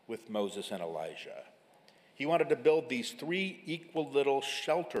with Moses and Elijah. He wanted to build these three equal little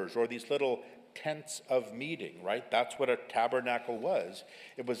shelters, or these little tents of meeting, right? That's what a tabernacle was.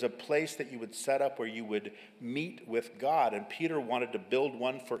 It was a place that you would set up where you would meet with God. And Peter wanted to build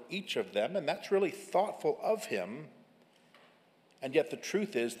one for each of them, and that's really thoughtful of him. And yet the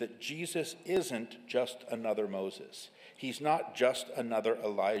truth is that Jesus isn't just another Moses. He's not just another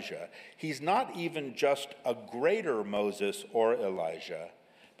Elijah. He's not even just a greater Moses or Elijah,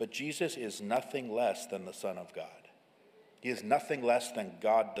 but Jesus is nothing less than the Son of God. He is nothing less than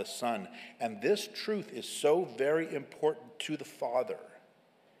God the Son. And this truth is so very important to the Father,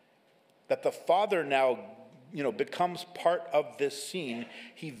 that the Father now becomes part of this scene.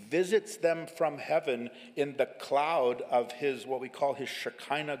 He visits them from heaven in the cloud of his, what we call his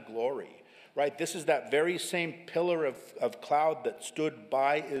Shekinah glory, right? This is that very same pillar of cloud that stood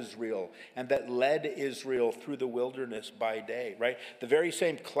by Israel and that led Israel through the wilderness by day, right? The very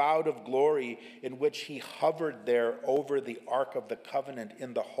same cloud of glory in which he hovered there over the Ark of the Covenant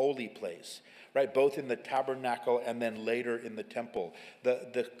in the holy place, right? Both in the tabernacle and then later in the temple.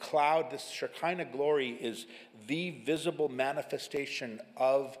 The cloud, this Shekinah glory, is the visible manifestation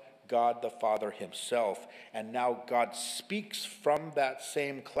of God the Father himself. And now God speaks from that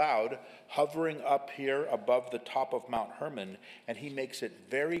same cloud, hovering up here above the top of Mount Hermon, and he makes it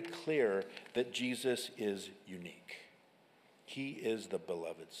very clear that Jesus is unique. He is the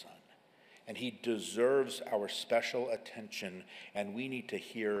beloved Son, and he deserves our special attention, and we need to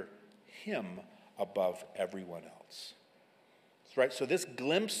hear him above everyone else. Right? So this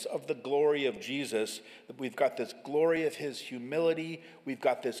glimpse of the glory of Jesus, we've got this glory of his humility, we've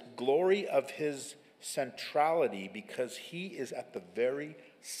got this glory of his centrality, because he is at the very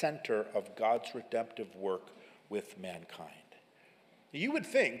center of God's redemptive work with mankind. You would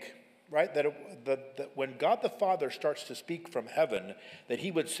think, right, that when God the Father starts to speak from heaven, that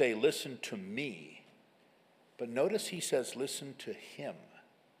he would say, "Listen to me." But notice he says, "Listen to him."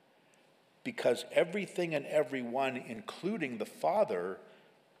 Because everything and everyone, including the Father,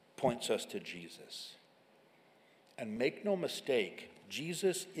 points us to Jesus. And make no mistake,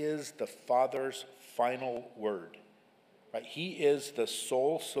 Jesus is the Father's final word. Right? He is the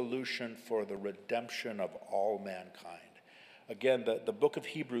sole solution for the redemption of all mankind. Again, the book of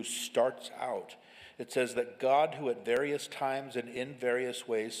Hebrews starts out. It says that God, who at various times and in various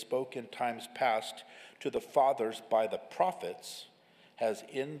ways spoke in times past to the fathers by the prophets, has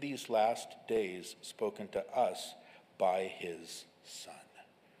in these last days spoken to us by his Son.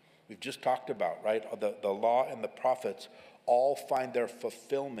 We've just talked about, right? The law and the prophets all find their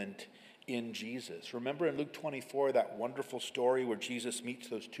fulfillment in Jesus. Remember in Luke 24, that wonderful story where Jesus meets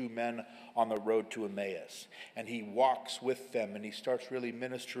those two men on the road to Emmaus, and he walks with them and he starts really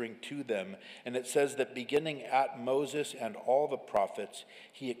ministering to them. And it says that beginning at Moses and all the prophets,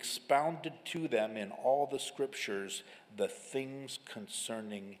 he expounded to them in all the scriptures the things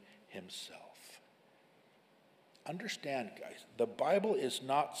concerning himself. Understand, guys, the Bible is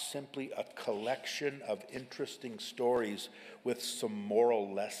not simply a collection of interesting stories with some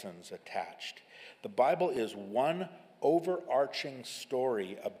moral lessons attached. The Bible is one overarching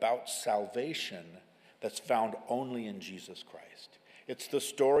story about salvation that's found only in Jesus Christ. It's the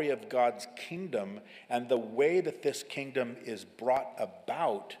story of God's kingdom and the way that this kingdom is brought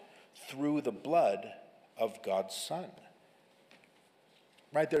about through the blood of God's Son.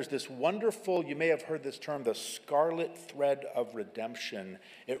 Right, there's this wonderful, you may have heard this term, the scarlet thread of redemption.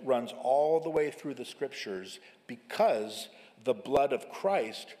 It runs all the way through the scriptures because the blood of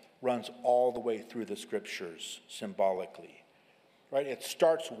Christ runs all the way through the scriptures symbolically. Right, it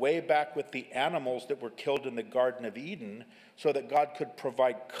starts way back with the animals that were killed in the Garden of Eden so that God could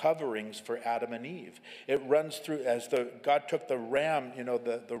provide coverings for Adam and Eve. It runs through as God took the ram,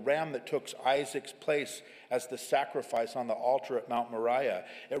 the ram that took Isaac's place as the sacrifice on the altar at Mount Moriah.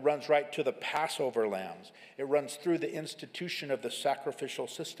 It runs right to the Passover lambs. It runs through the institution of the sacrificial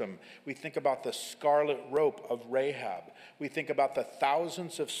system. We think about the scarlet rope of Rahab. We think about the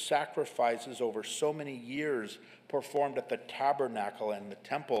thousands of sacrifices over so many years performed at the tabernacle and the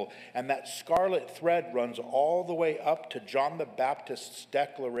temple. And that scarlet thread runs all the way up to John the Baptist's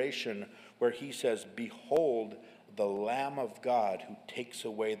declaration where he says, "Behold, the Lamb of God who takes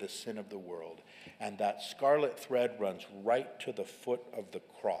away the sin of the world." And that scarlet thread runs right to the foot of the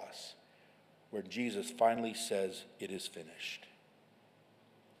cross, where Jesus finally says, "It is finished,"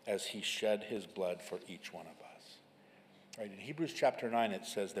 as he shed his blood for each one of us. Right, in Hebrews chapter 9, it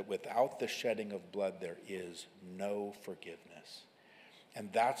says that without the shedding of blood, there is no forgiveness.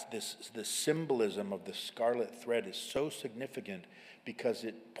 And that's the symbolism of the scarlet thread is so significant because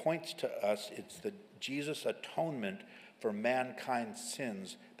it points to us, it's the Jesus' atonement for mankind's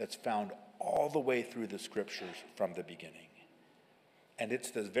sins that's found all the way through the scriptures from the beginning. And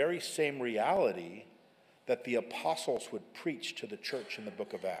it's the very same reality that the apostles would preach to the church in the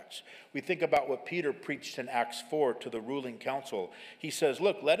book of Acts. We think about what Peter preached in Acts 4 to the ruling council. He says,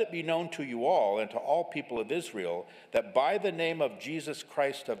 "Look, let it be known to you all and to all people of Israel that by the name of Jesus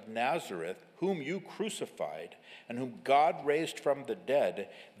Christ of Nazareth, whom you crucified and whom God raised from the dead,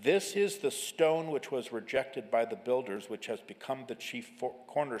 this is the stone which was rejected by the builders, which has become the chief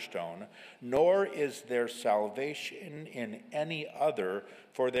cornerstone. Nor is there salvation in any other,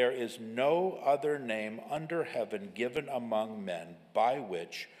 for there is no other name under heaven given among men by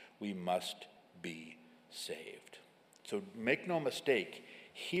which we must be saved." So make no mistake,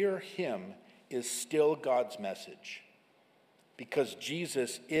 hear him is still God's message, because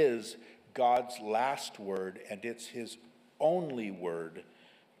Jesus is God's last word, and it's his only word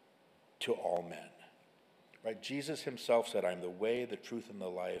to all men. Right? Jesus himself said, "I'm the way, the truth, and the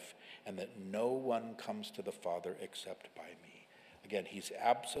life, and that no one comes to the Father except by me." Again, he's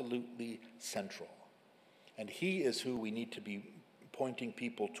absolutely central. And he is who we need to be pointing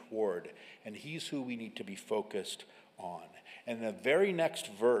people toward, and he's who we need to be focused on. And in the very next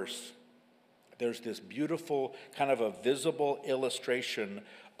verse, there's this beautiful kind of a visible illustration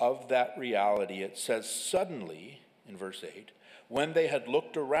of that reality. It says, "Suddenly," in verse 8, "when they had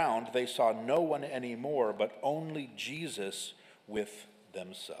looked around, they saw no one anymore, but only Jesus with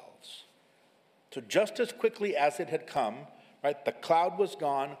themselves." So just as quickly as it had come, right, the cloud was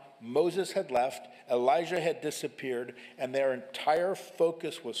gone, Moses had left, Elijah had disappeared, and their entire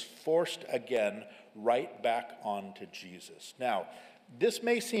focus was forced again right back onto Jesus. Now, this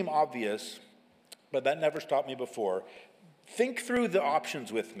may seem obvious, but that never stopped me before. Think through the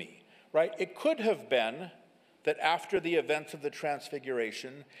options with me, right? It could have been that after the events of the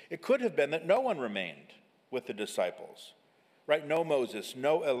Transfiguration, it could have been that no one remained with the disciples, right? No Moses,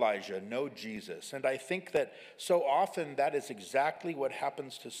 no Elijah, no Jesus. And I think that so often that is exactly what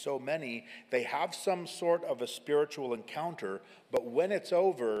happens to so many. They have some sort of a spiritual encounter, but when it's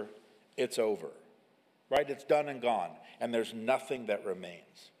over, it's over. right? It's done and gone, and there's nothing that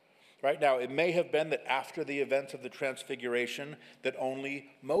remains. Right now, it may have been that after the events of the Transfiguration that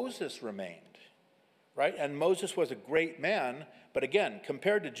only Moses remained, right? And Moses was a great man, but again,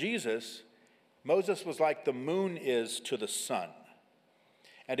 compared to Jesus, Moses was like the moon is to the sun.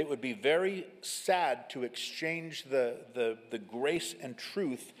 And it would be very sad to exchange the grace and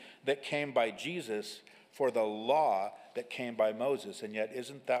truth that came by Jesus for the law that came by Moses. And yet,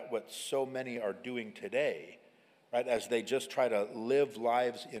 isn't that what so many are doing today, right? As they just try to live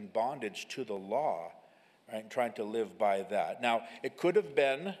lives in bondage to the law, right? And trying to live by that. Now, it could have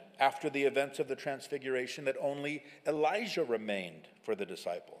been after the events of the Transfiguration that only Elijah remained for the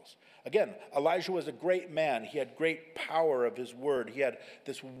disciples. Again, Elijah was a great man. He had great power of his word. He had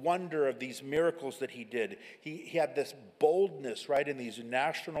this wonder of these miracles that he did. He had this boldness, right, in these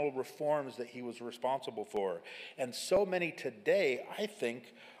national reforms that he was responsible for. And so many today, I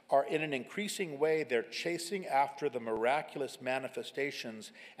think, are in an increasing way, they're chasing after the miraculous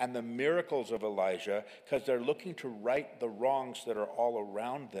manifestations and the miracles of Elijah because they're looking to right the wrongs that are all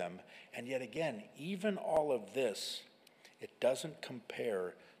around them. And yet again, even all of this, it doesn't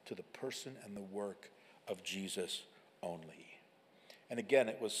compare to the person and the work of Jesus only. And again,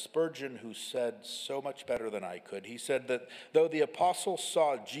 it was Spurgeon who said so much better than I could. He said that though the apostles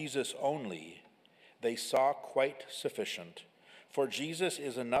saw Jesus only, they saw quite sufficient. For Jesus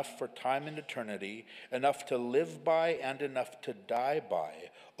is enough for time and eternity, enough to live by and enough to die by.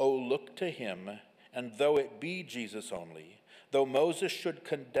 Oh, look to him, and though it be Jesus only, though Moses should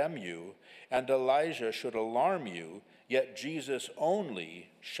condemn you, and Elijah should alarm you, yet Jesus only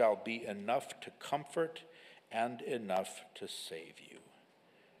shall be enough to comfort and enough to save you.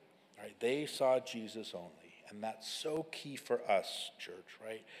 All right, they saw Jesus only, and that's so key for us, church,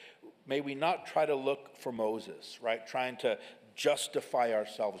 right? May we not try to look for Moses, right? Trying to justify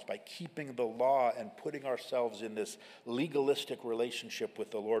ourselves by keeping the law and putting ourselves in this legalistic relationship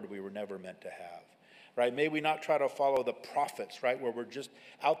with the Lord we were never meant to have. Right? May we not try to follow the prophets, right, where we're just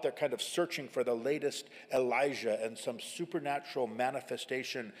out there kind of searching for the latest Elijah and some supernatural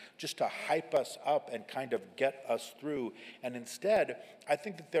manifestation just to hype us up and kind of get us through. And instead, I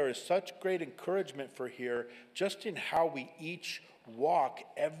think that there is such great encouragement for here just in how we each walk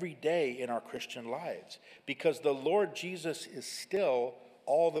every day in our Christian lives. Because the Lord Jesus is still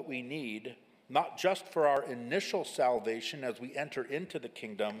all that we need, not just for our initial salvation as we enter into the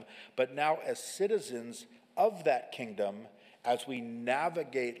kingdom, but now as citizens of that kingdom as we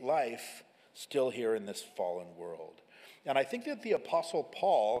navigate life still here in this fallen world. And I think that the Apostle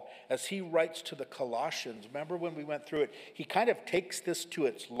Paul, as he writes to the Colossians, remember when we went through it, he kind of takes this to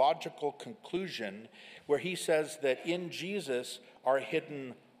its logical conclusion where he says that in Jesus are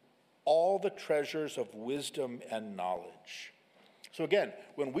hidden all the treasures of wisdom and knowledge. So again,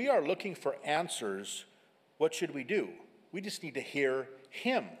 when we are looking for answers, what should we do? We just need to hear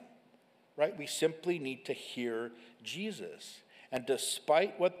him, right? We simply need to hear Jesus. And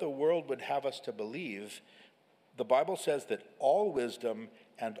despite what the world would have us to believe, the Bible says that all wisdom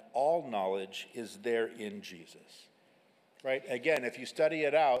and all knowledge is there in Jesus, right? Again, if you study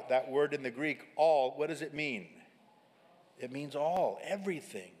it out, that word in the Greek, all, what does it mean? It means all,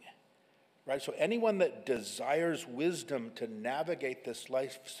 everything. Right? So anyone that desires wisdom to navigate this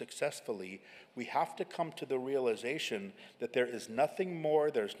life successfully, we have to come to the realization that there is nothing more,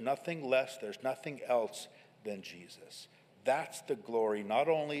 there's nothing less, there's nothing else than Jesus. That's the glory not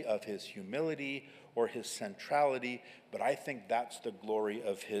only of his humility or his centrality, but I think that's the glory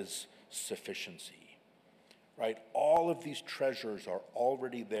of his sufficiency. Right? All of these treasures are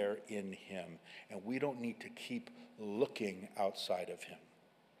already there in him, and we don't need to keep looking outside of him.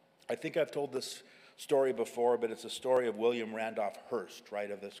 I think I've told this story before, but it's a story of William Randolph Hearst,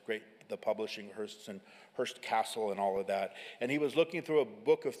 right, of this great, the publishing Hearsts and Hearst Castle and all of that. And he was looking through a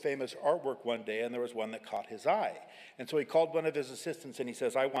book of famous artwork one day, and there was one that caught his eye. And so he called one of his assistants, and he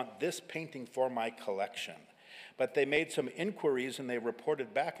says, I want this painting for my collection. But they made some inquiries, and they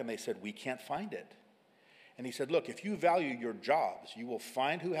reported back, and they said, we can't find it. And he said, look, if you value your jobs, you will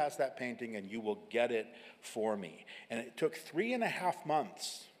find who has that painting, and you will get it for me. And it took 3.5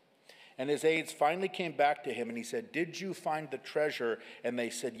 months. And his aides finally came back to him and he said, did you find the treasure? And they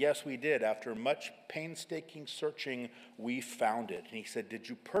said, yes, we did. After much painstaking searching, we found it. And he said, did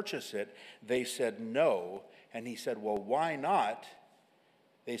you purchase it? They said, no. And he said, well, why not?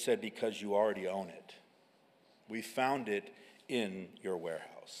 They said, because you already own it. We found it in your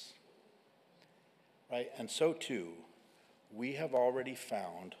warehouse. Right? And so too, we have already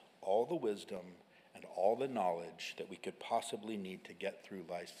found all the wisdom and all the knowledge that we could possibly need to get through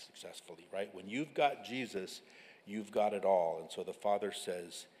life successfully, right? When you've got Jesus, you've got it all. And so the Father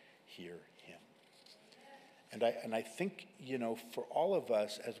says, hear him. And I think, for all of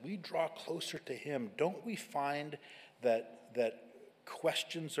us, as we draw closer to him, don't we find that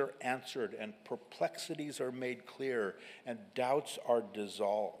questions are answered and perplexities are made clear and doubts are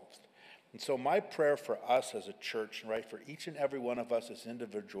dissolved? And so my prayer for us as a church, right, for each and every one of us as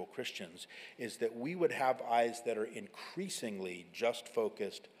individual Christians, is that we would have eyes that are increasingly just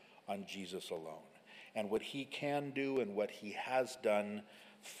focused on Jesus alone and what he can do and what he has done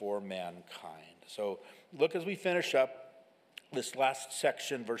for mankind. So look, as we finish up this last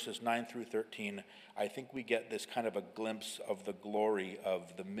section, verses 9 through 13, I think we get this kind of a glimpse of the glory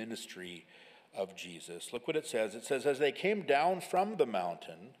of the ministry of Jesus. Look what it says. It says, as they came down from the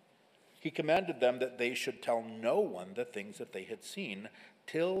mountain, he commanded them that they should tell no one the things that they had seen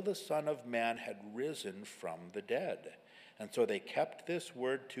till the Son of Man had risen from the dead. And so they kept this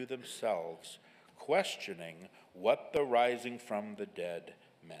word to themselves, questioning what the rising from the dead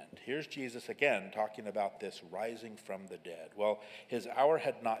meant. Here's Jesus again talking about this rising from the dead. Well, his hour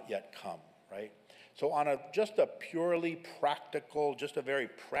had not yet come, right? So on just a purely practical, just a very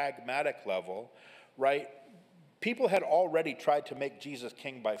pragmatic level, right? People had already tried to make Jesus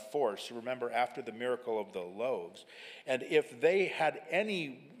king by force, remember, after the miracle of the loaves. And if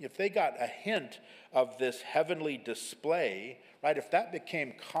they got a hint of this heavenly display, right, if that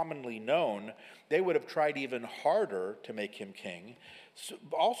became commonly known, they would have tried even harder to make him king. So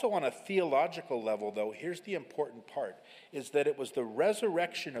also on a theological level, though, here's the important part, is that it was the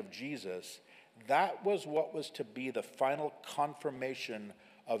resurrection of Jesus, that was what was to be the final confirmation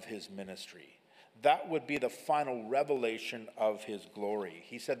of his ministry. That would be the final revelation of his glory.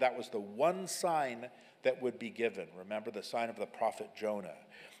 He said that was the one sign that would be given. Remember the sign of the prophet Jonah.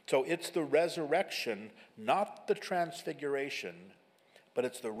 So it's the resurrection, not the transfiguration, but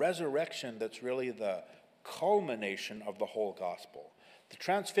it's the resurrection that's really the culmination of the whole gospel. The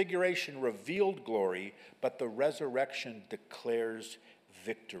transfiguration revealed glory, but the resurrection declares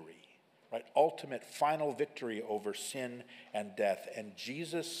victory. Right, ultimate final victory over sin and death. And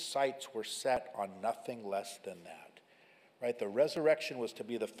Jesus' sights were set on nothing less than that. Right, the resurrection was to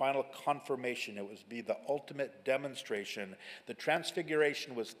be the final confirmation. It was to be the ultimate demonstration. The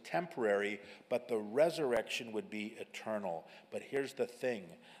transfiguration was temporary, but the resurrection would be eternal. But here's the thing.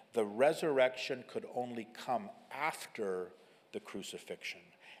 The resurrection could only come after the crucifixion.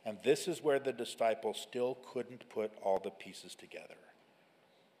 And this is where the disciples still couldn't put all the pieces together.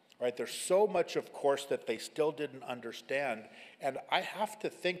 Right, there's so much, of course, that they still didn't understand. And I have to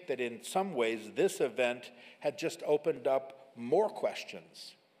think that in some ways this event had just opened up more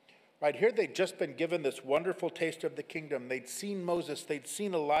questions. Right, here they'd just been given this wonderful taste of the kingdom. They'd seen Moses, they'd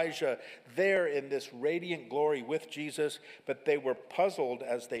seen Elijah there in this radiant glory with Jesus, but they were puzzled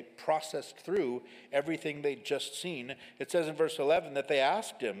as they processed through everything they'd just seen. It says in verse 11 that they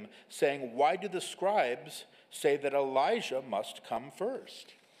asked him, saying, why do the scribes say that Elijah must come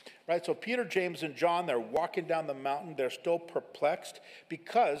first? Right, so Peter, James, and John, they're walking down the mountain. They're still perplexed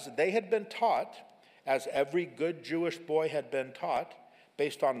because they had been taught, as every good Jewish boy had been taught,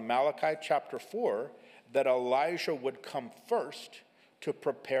 based on Malachi chapter 4, that Elijah would come first to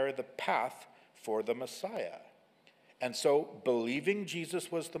prepare the path for the Messiah. And so, believing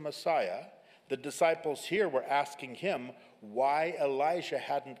Jesus was the Messiah, the disciples here were asking him why Elijah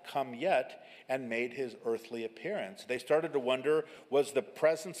hadn't come yet and made his earthly appearance. They started to wonder, was the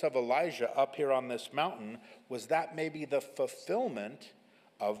presence of Elijah up here on this mountain, was that maybe the fulfillment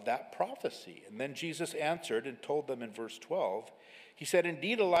of that prophecy? And then Jesus answered and told them in verse 12, he said,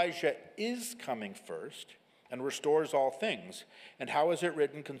 indeed, Elijah is coming first and restores all things. And how is it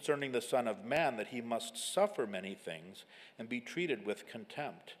written concerning the Son of Man that he must suffer many things and be treated with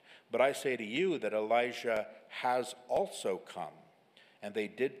contempt? But I say to you that Elijah has also come, and they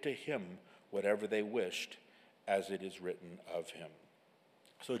did to him whatever they wished, as it is written of him.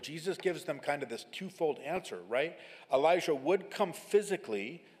 So Jesus gives them kind of this twofold answer, right? Elijah would come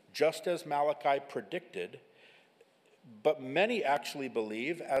physically, just as Malachi predicted, but many actually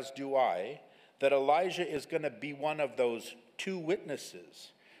believe, as do I, that Elijah is going to be one of those two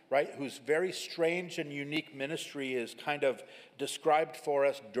witnesses, right, whose very strange and unique ministry is kind of described for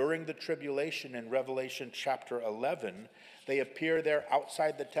us during the tribulation in Revelation chapter 11. They appear there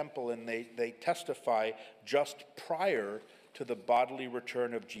outside the temple and they testify just prior to the bodily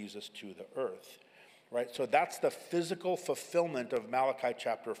return of Jesus to the earth. Right? So that's the physical fulfillment of Malachi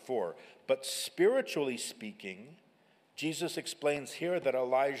chapter 4. But spiritually speaking, Jesus explains here that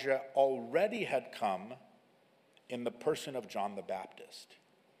Elijah already had come in the person of John the Baptist.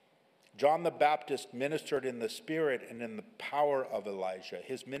 John the Baptist ministered in the spirit and in the power of Elijah.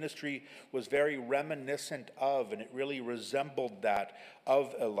 His ministry was very reminiscent of, and it really resembled that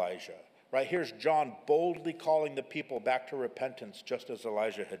of Elijah. Right, here's John boldly calling the people back to repentance, just as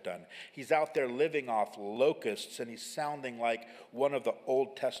Elijah had done. He's out there living off locusts, and he's sounding like one of the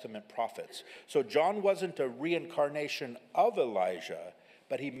Old Testament prophets. So John wasn't a reincarnation of Elijah,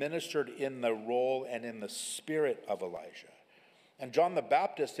 but he ministered in the role and in the spirit of Elijah. And John the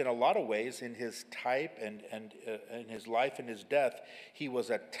Baptist, in a lot of ways, in his type and in his life and his death, he was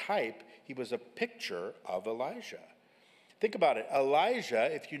a type, he was a picture of Elijah. Think about it.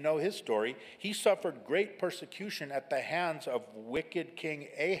 Elijah, if you know his story, he suffered great persecution at the hands of wicked King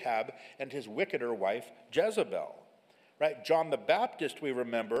Ahab and his wickeder wife, Jezebel. Right? John the Baptist, we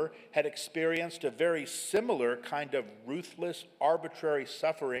remember, had experienced a very similar kind of ruthless, arbitrary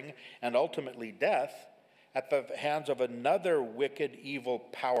suffering and ultimately death at the hands of another wicked, evil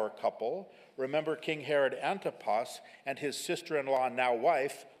power couple. Remember King Herod Antipas and his sister-in-law, now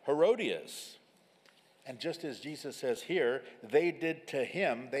wife, Herodias. And just as Jesus says here, they did to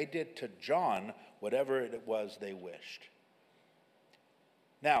him, they did to John whatever it was they wished.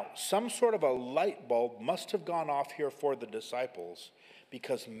 Now, some sort of a light bulb must have gone off here for the disciples,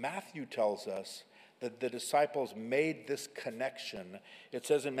 because Matthew tells us that the disciples made this connection. It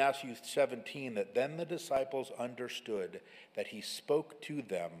says in Matthew 17 that then the disciples understood that he spoke to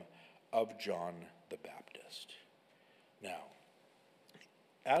them of John the Baptist. Now,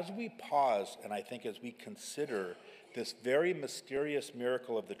 as we pause, and I think as we consider this very mysterious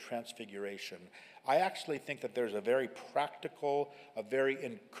miracle of the Transfiguration, I actually think that there's a very practical, a very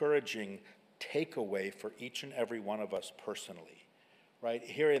encouraging takeaway for each and every one of us personally. Right?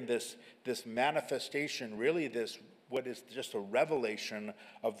 Here in this manifestation, really this, what is just a revelation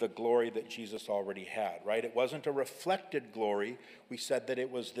of the glory that Jesus already had, right? It wasn't a reflected glory. We said that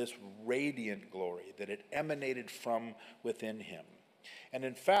it was this radiant glory, that it emanated from within him. And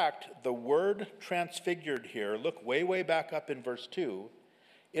in fact, the word transfigured here, look way back up in verse 2,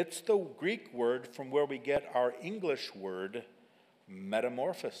 it's the Greek word from where we get our English word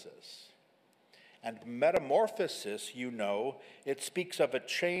metamorphosis. And metamorphosis, you know, it speaks of a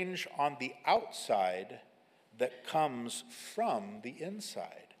change on the outside that comes from the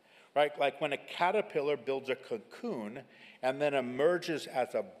inside, right? Like when a caterpillar builds a cocoon and then emerges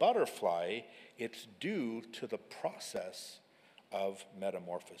as a butterfly, it's due to the process of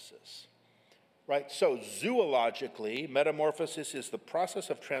metamorphosis, right? So zoologically, metamorphosis is the process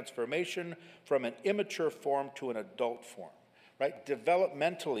of transformation from an immature form to an adult form, right?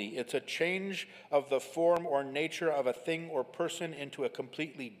 Developmentally, it's a change of the form or nature of a thing or person into a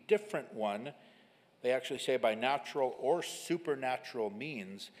completely different one. They actually say by natural or supernatural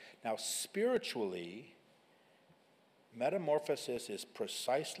means. Now, spiritually, metamorphosis is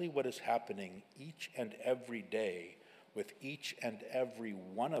precisely what is happening each and every day with each and every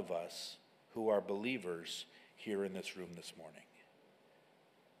one of us who are believers here in this room this morning.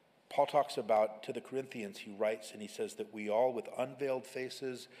 Paul talks about, to the Corinthians, he writes and he says that we all with unveiled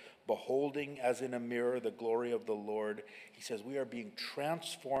faces, beholding as in a mirror the glory of the Lord, he says we are being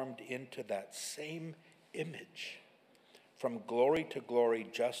transformed into that same image from glory to glory,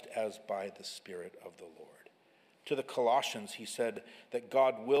 just as by the Spirit of the Lord. To the Colossians, he said that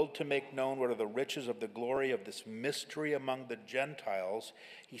God willed to make known what are the riches of the glory of this mystery among the Gentiles.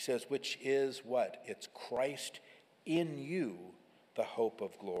 He says, which is what? It's Christ in you, the hope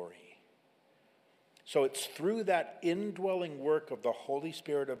of glory. So it's through that indwelling work of the Holy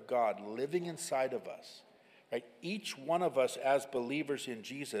Spirit of God living inside of us, right? Each one of us as believers in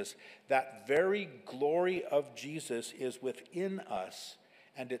Jesus, that very glory of Jesus is within us,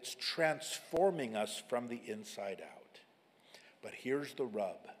 and it's transforming us from the inside out. But here's the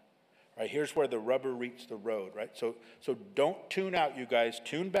rub, right? Here's where the rubber meets the road, right? So don't tune out, you guys.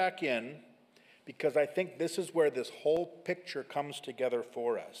 Tune back in, because I think this is where this whole picture comes together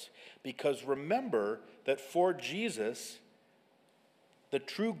for us. Because remember that for Jesus, the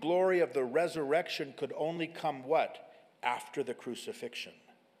true glory of the resurrection could only come what? After the crucifixion.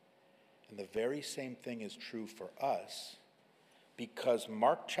 And the very same thing is true for us, because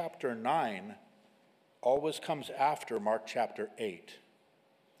Mark chapter 9 always comes after Mark chapter 8.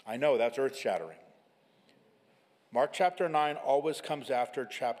 I know, that's earth-shattering. Mark chapter 9 always comes after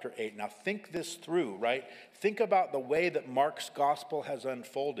chapter 8. Now think this through, right? Think about the way that Mark's gospel has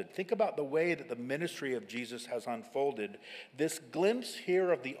unfolded. Think about the way that the ministry of Jesus has unfolded. This glimpse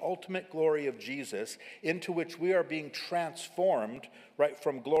here of the ultimate glory of Jesus, into which we are being transformed, right,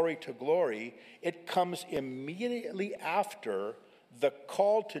 from glory to glory, it comes immediately after the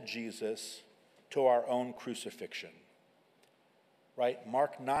call to Jesus to our own crucifixion, right?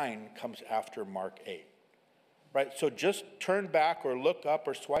 Mark 9 comes after Mark 8. right? So just turn back or look up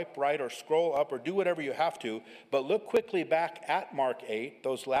or swipe right or scroll up or do whatever you have to, but look quickly back at Mark 8,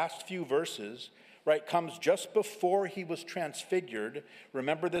 those last few verses, right, comes just before he was transfigured.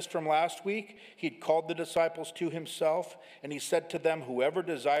 Remember this from last week? He'd called the disciples to himself, and he said to them, whoever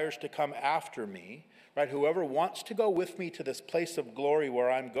desires to come after me, right, whoever wants to go with me to this place of glory where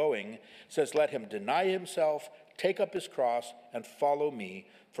I'm going, says, let him deny himself, take up his cross, and follow me.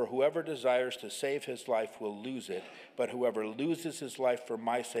 For whoever desires to save his life will lose it, but whoever loses his life for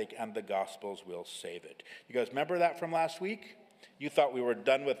my sake and the gospel's will save it. You guys remember that from last week? You thought we were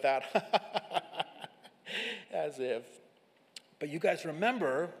done with that? As if. But you guys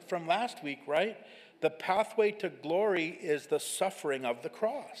remember from last week, right? The pathway to glory is the suffering of the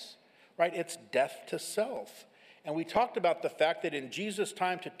cross, right? It's death to self. And we talked about the fact that in Jesus'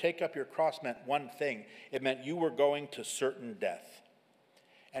 time, to take up your cross meant one thing. It meant you were going to certain death.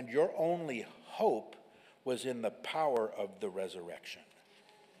 And your only hope was in the power of the resurrection,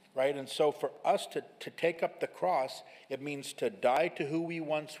 right? And so for us to take up the cross, it means to die to who we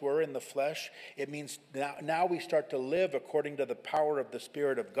once were in the flesh. It means now we start to live according to the power of the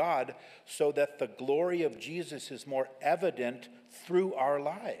Spirit of God so that the glory of Jesus is more evident through our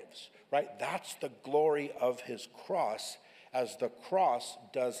lives, right? That's the glory of his cross as the cross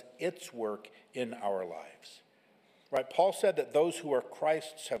does its work in our lives. Right, Paul said that those who are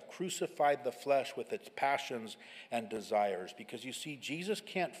Christ's have crucified the flesh with its passions and desires. Because you see, Jesus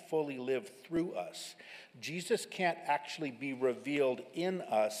can't fully live through us. Jesus can't actually be revealed in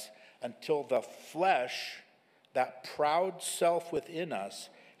us until the flesh, that proud self within us,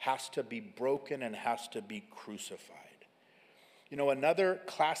 has to be broken and has to be crucified. You know, another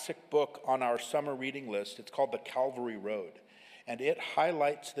classic book on our summer reading list, it's called The Calvary Road. And it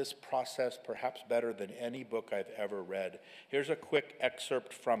highlights this process perhaps better than any book I've ever read. Here's a quick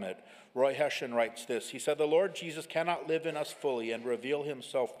excerpt from it. Roy Hession writes this. He said, the Lord Jesus cannot live in us fully and reveal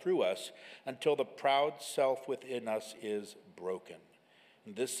himself through us until the proud self within us is broken.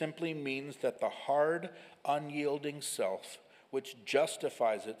 And this simply means that the hard, unyielding self, which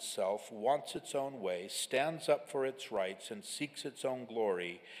justifies itself, wants its own way, stands up for its rights, and seeks its own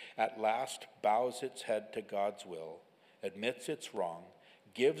glory, at last bows its head to God's will, admits it's wrong,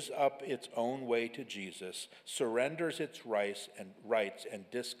 gives up its own way to Jesus, surrenders its rights and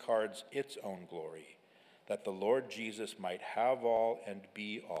discards its own glory, that the Lord Jesus might have all and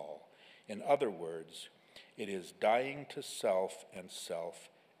be all. In other words, it is dying to self and self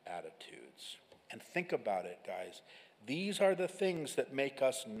attitudes. And think about it, guys. These are the things that make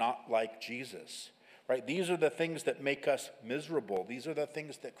us not like Jesus. Right? These are the things that make us miserable. These are the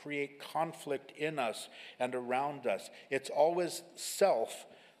things that create conflict in us and around us. It's always self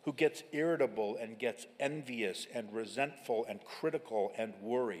who gets irritable and gets envious and resentful and critical and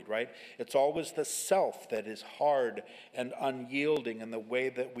worried, right? It's always the self that is hard and unyielding in the way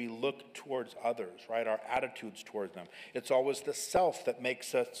that we look towards others, right? Our attitudes towards them. It's always the self that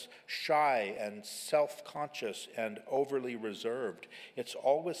makes us shy and self-conscious and overly reserved. It's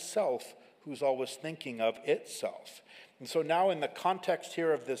always self who's always thinking of itself. And so now in the context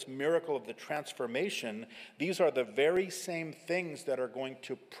here of this miracle of the transformation, these are the very same things that are going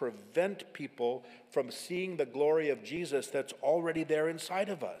to prevent people from seeing the glory of Jesus that's already there inside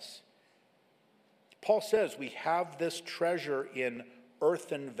of us. Paul says we have this treasure in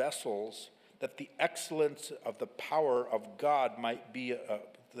earthen vessels, that the excellence of the power of God might be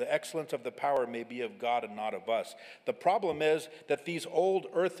the excellence of the power may be of God and not of us. The problem is that these old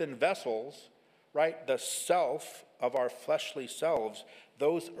earthen vessels, right, the self of our fleshly selves,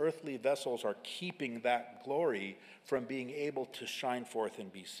 those earthly vessels are keeping that glory from being able to shine forth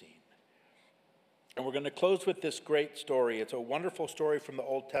and be seen. And we're going to close with this great story. It's a wonderful story from the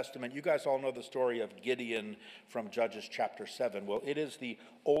Old Testament. You guys all know the story of Gideon from Judges chapter 7. Well, it is the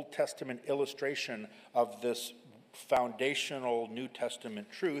Old Testament illustration of this foundational New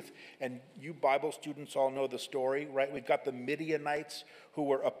Testament truth. And you Bible students all know the story, right? We've got the Midianites who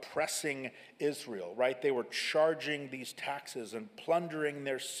were oppressing Israel, right? They were charging these taxes and plundering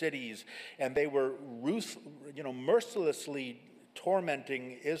their cities, and they were mercilessly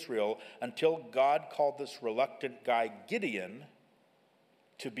tormenting Israel until God called this reluctant guy Gideon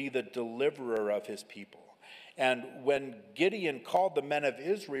to be the deliverer of his people. And when Gideon called the men of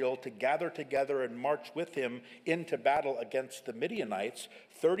Israel to gather together and march with him into battle against the Midianites,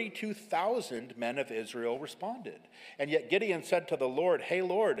 32,000 men of Israel responded. And yet Gideon said to the Lord, hey,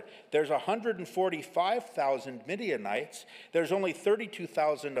 Lord, there's 145,000 Midianites. There's only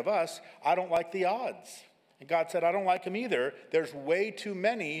 32,000 of us. I don't like the odds. And God said, I don't like them either. There's way too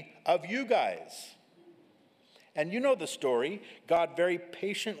many of you guys. And you know the story. God very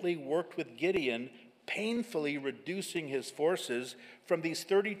patiently worked with Gideon, painfully reducing his forces from these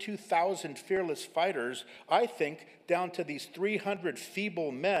 32,000 fearless fighters, I think, down to these 300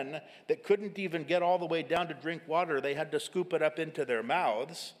 feeble men that couldn't even get all the way down to drink water. They had to scoop it up into their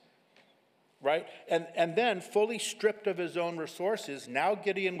mouths. Right? And then, fully stripped of his own resources, now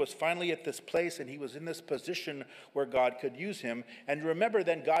Gideon was finally at this place, and he was in this position where God could use him. And remember,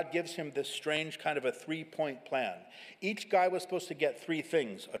 then God gives him this strange kind of a 3-point plan. Each guy was supposed to get 3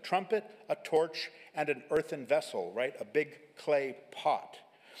 things: a trumpet, a torch, and an earthen vessel, right? A big clay pot.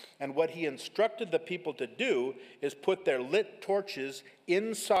 And what he instructed the people to do is put their lit torches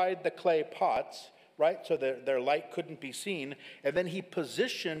inside the clay pots, right, so their light couldn't be seen. And then he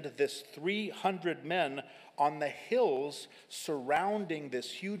positioned this 300 men on the hills surrounding this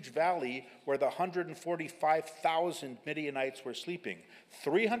huge valley where the 145,000 Midianites were sleeping.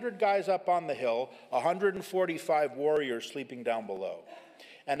 300 guys up on the hill, 145 warriors sleeping down below.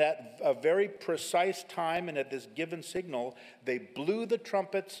 And at a very precise time and at this given signal, they blew the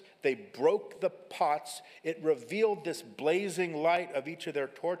trumpets, they broke the pots, it revealed this blazing light of each of their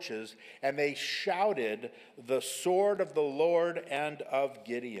torches, and they shouted, "The sword of the Lord and of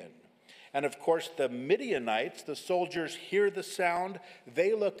Gideon." And of course, the Midianites, the soldiers, hear the sound.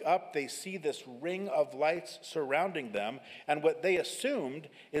 They look up, they see this ring of lights surrounding them. And what they assumed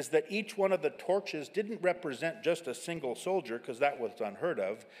is that each one of the torches didn't represent just a single soldier, because that was unheard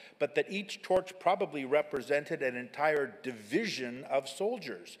of, but that each torch probably represented an entire division of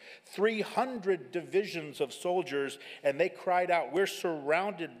soldiers. 300 divisions of soldiers, and they cried out, "We're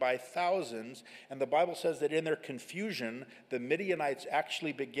surrounded by thousands." And the Bible says that in their confusion, the Midianites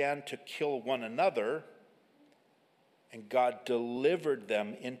actually began to kill one another, and God delivered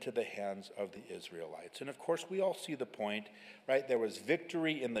them into the hands of the Israelites. And of course, we all see the point, right? There was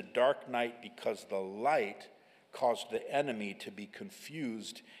victory in the dark night because the light caused the enemy to be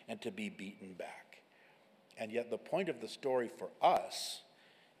confused and to be beaten back. And yet the point of the story for us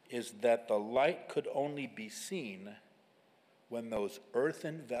is that the light could only be seen when those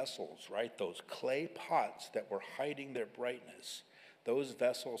earthen vessels, right, those clay pots that were hiding their brightness, those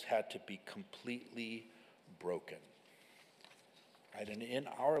vessels had to be completely broken. Right? And in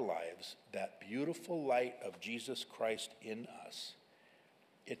our lives, that beautiful light of Jesus Christ in us,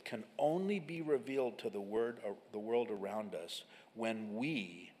 it can only be revealed to the world around us when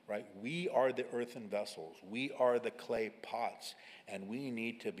we are the earthen vessels, we are the clay pots, and we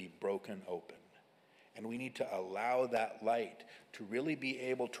need to be broken open. And we need to allow that light to really be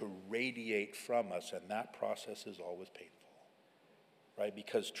able to radiate from us, and that process is always painful. Right?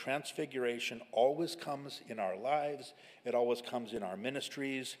 Because transfiguration always comes in our lives, it always comes in our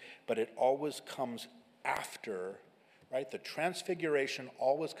ministries, but it always comes after, right? The transfiguration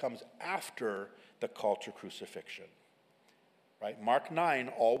always comes after the call to crucifixion. Right? Mark 9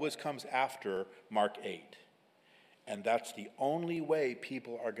 always comes after Mark 8. And that's the only way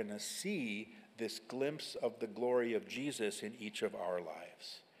people are going to see this glimpse of the glory of Jesus in each of our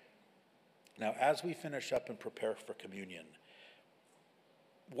lives. Now, as we finish up and prepare for communion,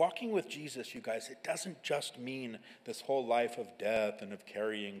 walking with Jesus, you guys, it doesn't just mean this whole life of death and of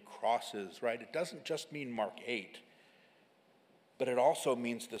carrying crosses, right? It doesn't just mean Mark 8, but it also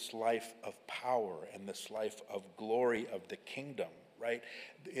means this life of power and this life of glory of the kingdom, right?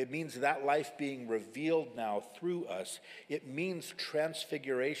 It means that life being revealed now through us. It means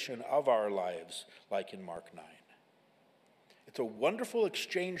transfiguration of our lives, like in Mark 9. It's a wonderful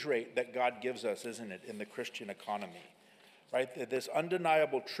exchange rate that God gives us, isn't it, in the Christian economy? Right? This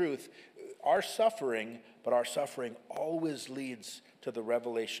undeniable truth, our suffering always leads to the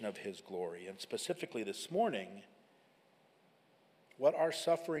revelation of his glory. And specifically this morning, what our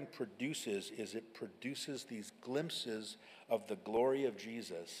suffering produces is it produces these glimpses of the glory of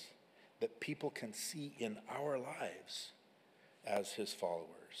Jesus that people can see in our lives as his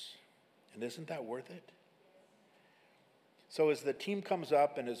followers. And isn't that worth it? So as the team comes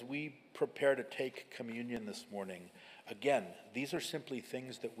up and as we prepare to take communion this morning, again, these are simply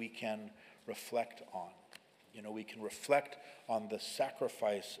things that we can reflect on. You know, we can reflect on the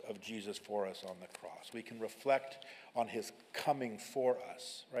sacrifice of Jesus for us on the cross. We can reflect on his coming for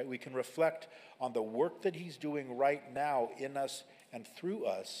us, right? We can reflect on the work that he's doing right now in us and through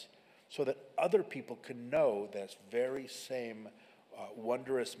us so that other people can know this very same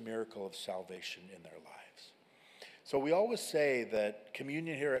wondrous miracle of salvation in their lives. So we always say that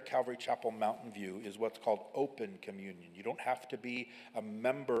communion here at Calvary Chapel Mountain View is what's called open communion. You don't have to be a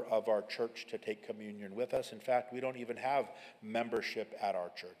member of our church to take communion with us. In fact, we don't even have membership at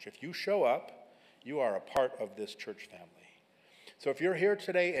our church. If you show up, you are a part of this church family. So if you're here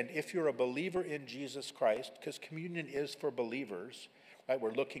today and if you're a believer in Jesus Christ, because communion is for believers, Right?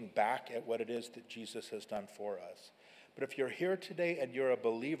 We're looking back at what it is that Jesus has done for us. But if you're here today and you're a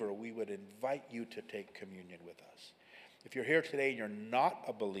believer, we would invite you to take communion with us. If you're here today and you're not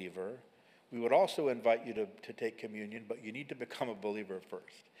a believer, we would also invite you to take communion, but you need to become a believer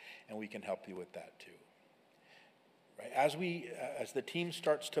first, and we can help you with that too. Right? As the team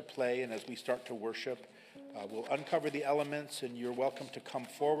starts to play and as we start to worship, we'll uncover the elements, and you're welcome to come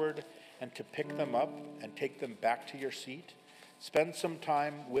forward and to pick them up and take them back to your seat. Spend some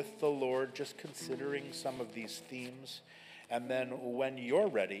time with the Lord just considering some of these themes. And then when you're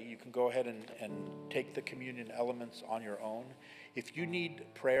ready, you can go ahead and take the communion elements on your own. If you need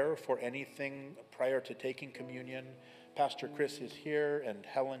prayer for anything prior to taking communion, Pastor Chris is here and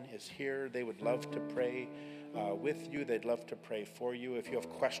Helen is here. They would love to pray with you. They'd love to pray for you. If you have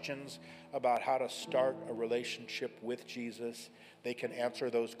questions about how to start a relationship with Jesus, they can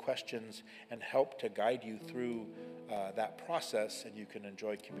answer those questions and help to guide you through that process, and you can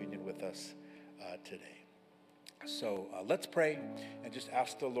enjoy communion with us today. So let's pray and just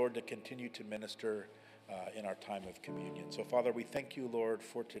ask the Lord to continue to minister in our time of communion. So Father, we thank you, Lord,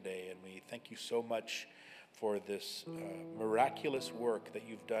 for today, and we thank you so much for this miraculous work that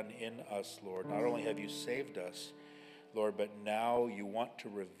you've done in us, Lord. Not only have you saved us, Lord, but now you want to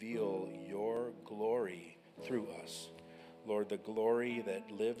reveal your glory through us. Lord, the glory that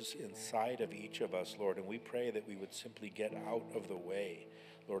lives inside of each of us, Lord, and we pray that we would simply get out of the way,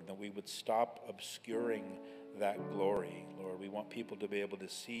 Lord, that we would stop obscuring that glory. Lord, we want people to be able to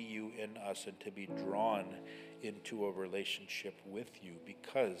see you in us and to be drawn into a relationship with you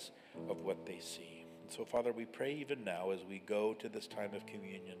because of what they see. And so, Father, we pray even now as we go to this time of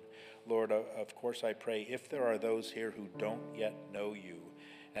communion, Lord, of course I pray if there are those here who don't yet know you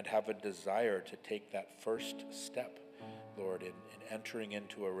and have a desire to take that first step, Lord, in entering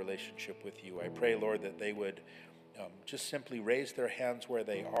into a relationship with you, I pray, Lord, that they would just simply raise their hands where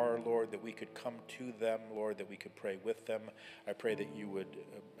they are, Lord, that we could come to them, Lord, that we could pray with them. I pray that you would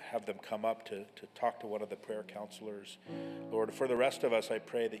have them come up to talk to one of the prayer counselors. Lord, for the rest of us, I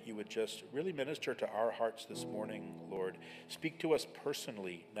pray that you would just really minister to our hearts this morning, Lord. Speak to us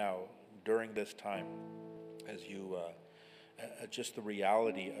personally now during this time as you just the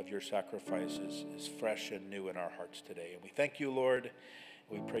reality of your sacrifice is fresh and new in our hearts today. And we thank you, Lord.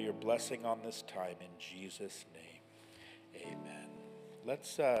 We pray your blessing on this time in Jesus' name. Amen.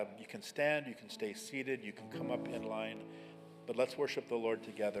 You can stand, you can stay seated, you can come up in line, but let's worship the Lord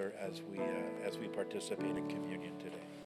together as we participate in communion today.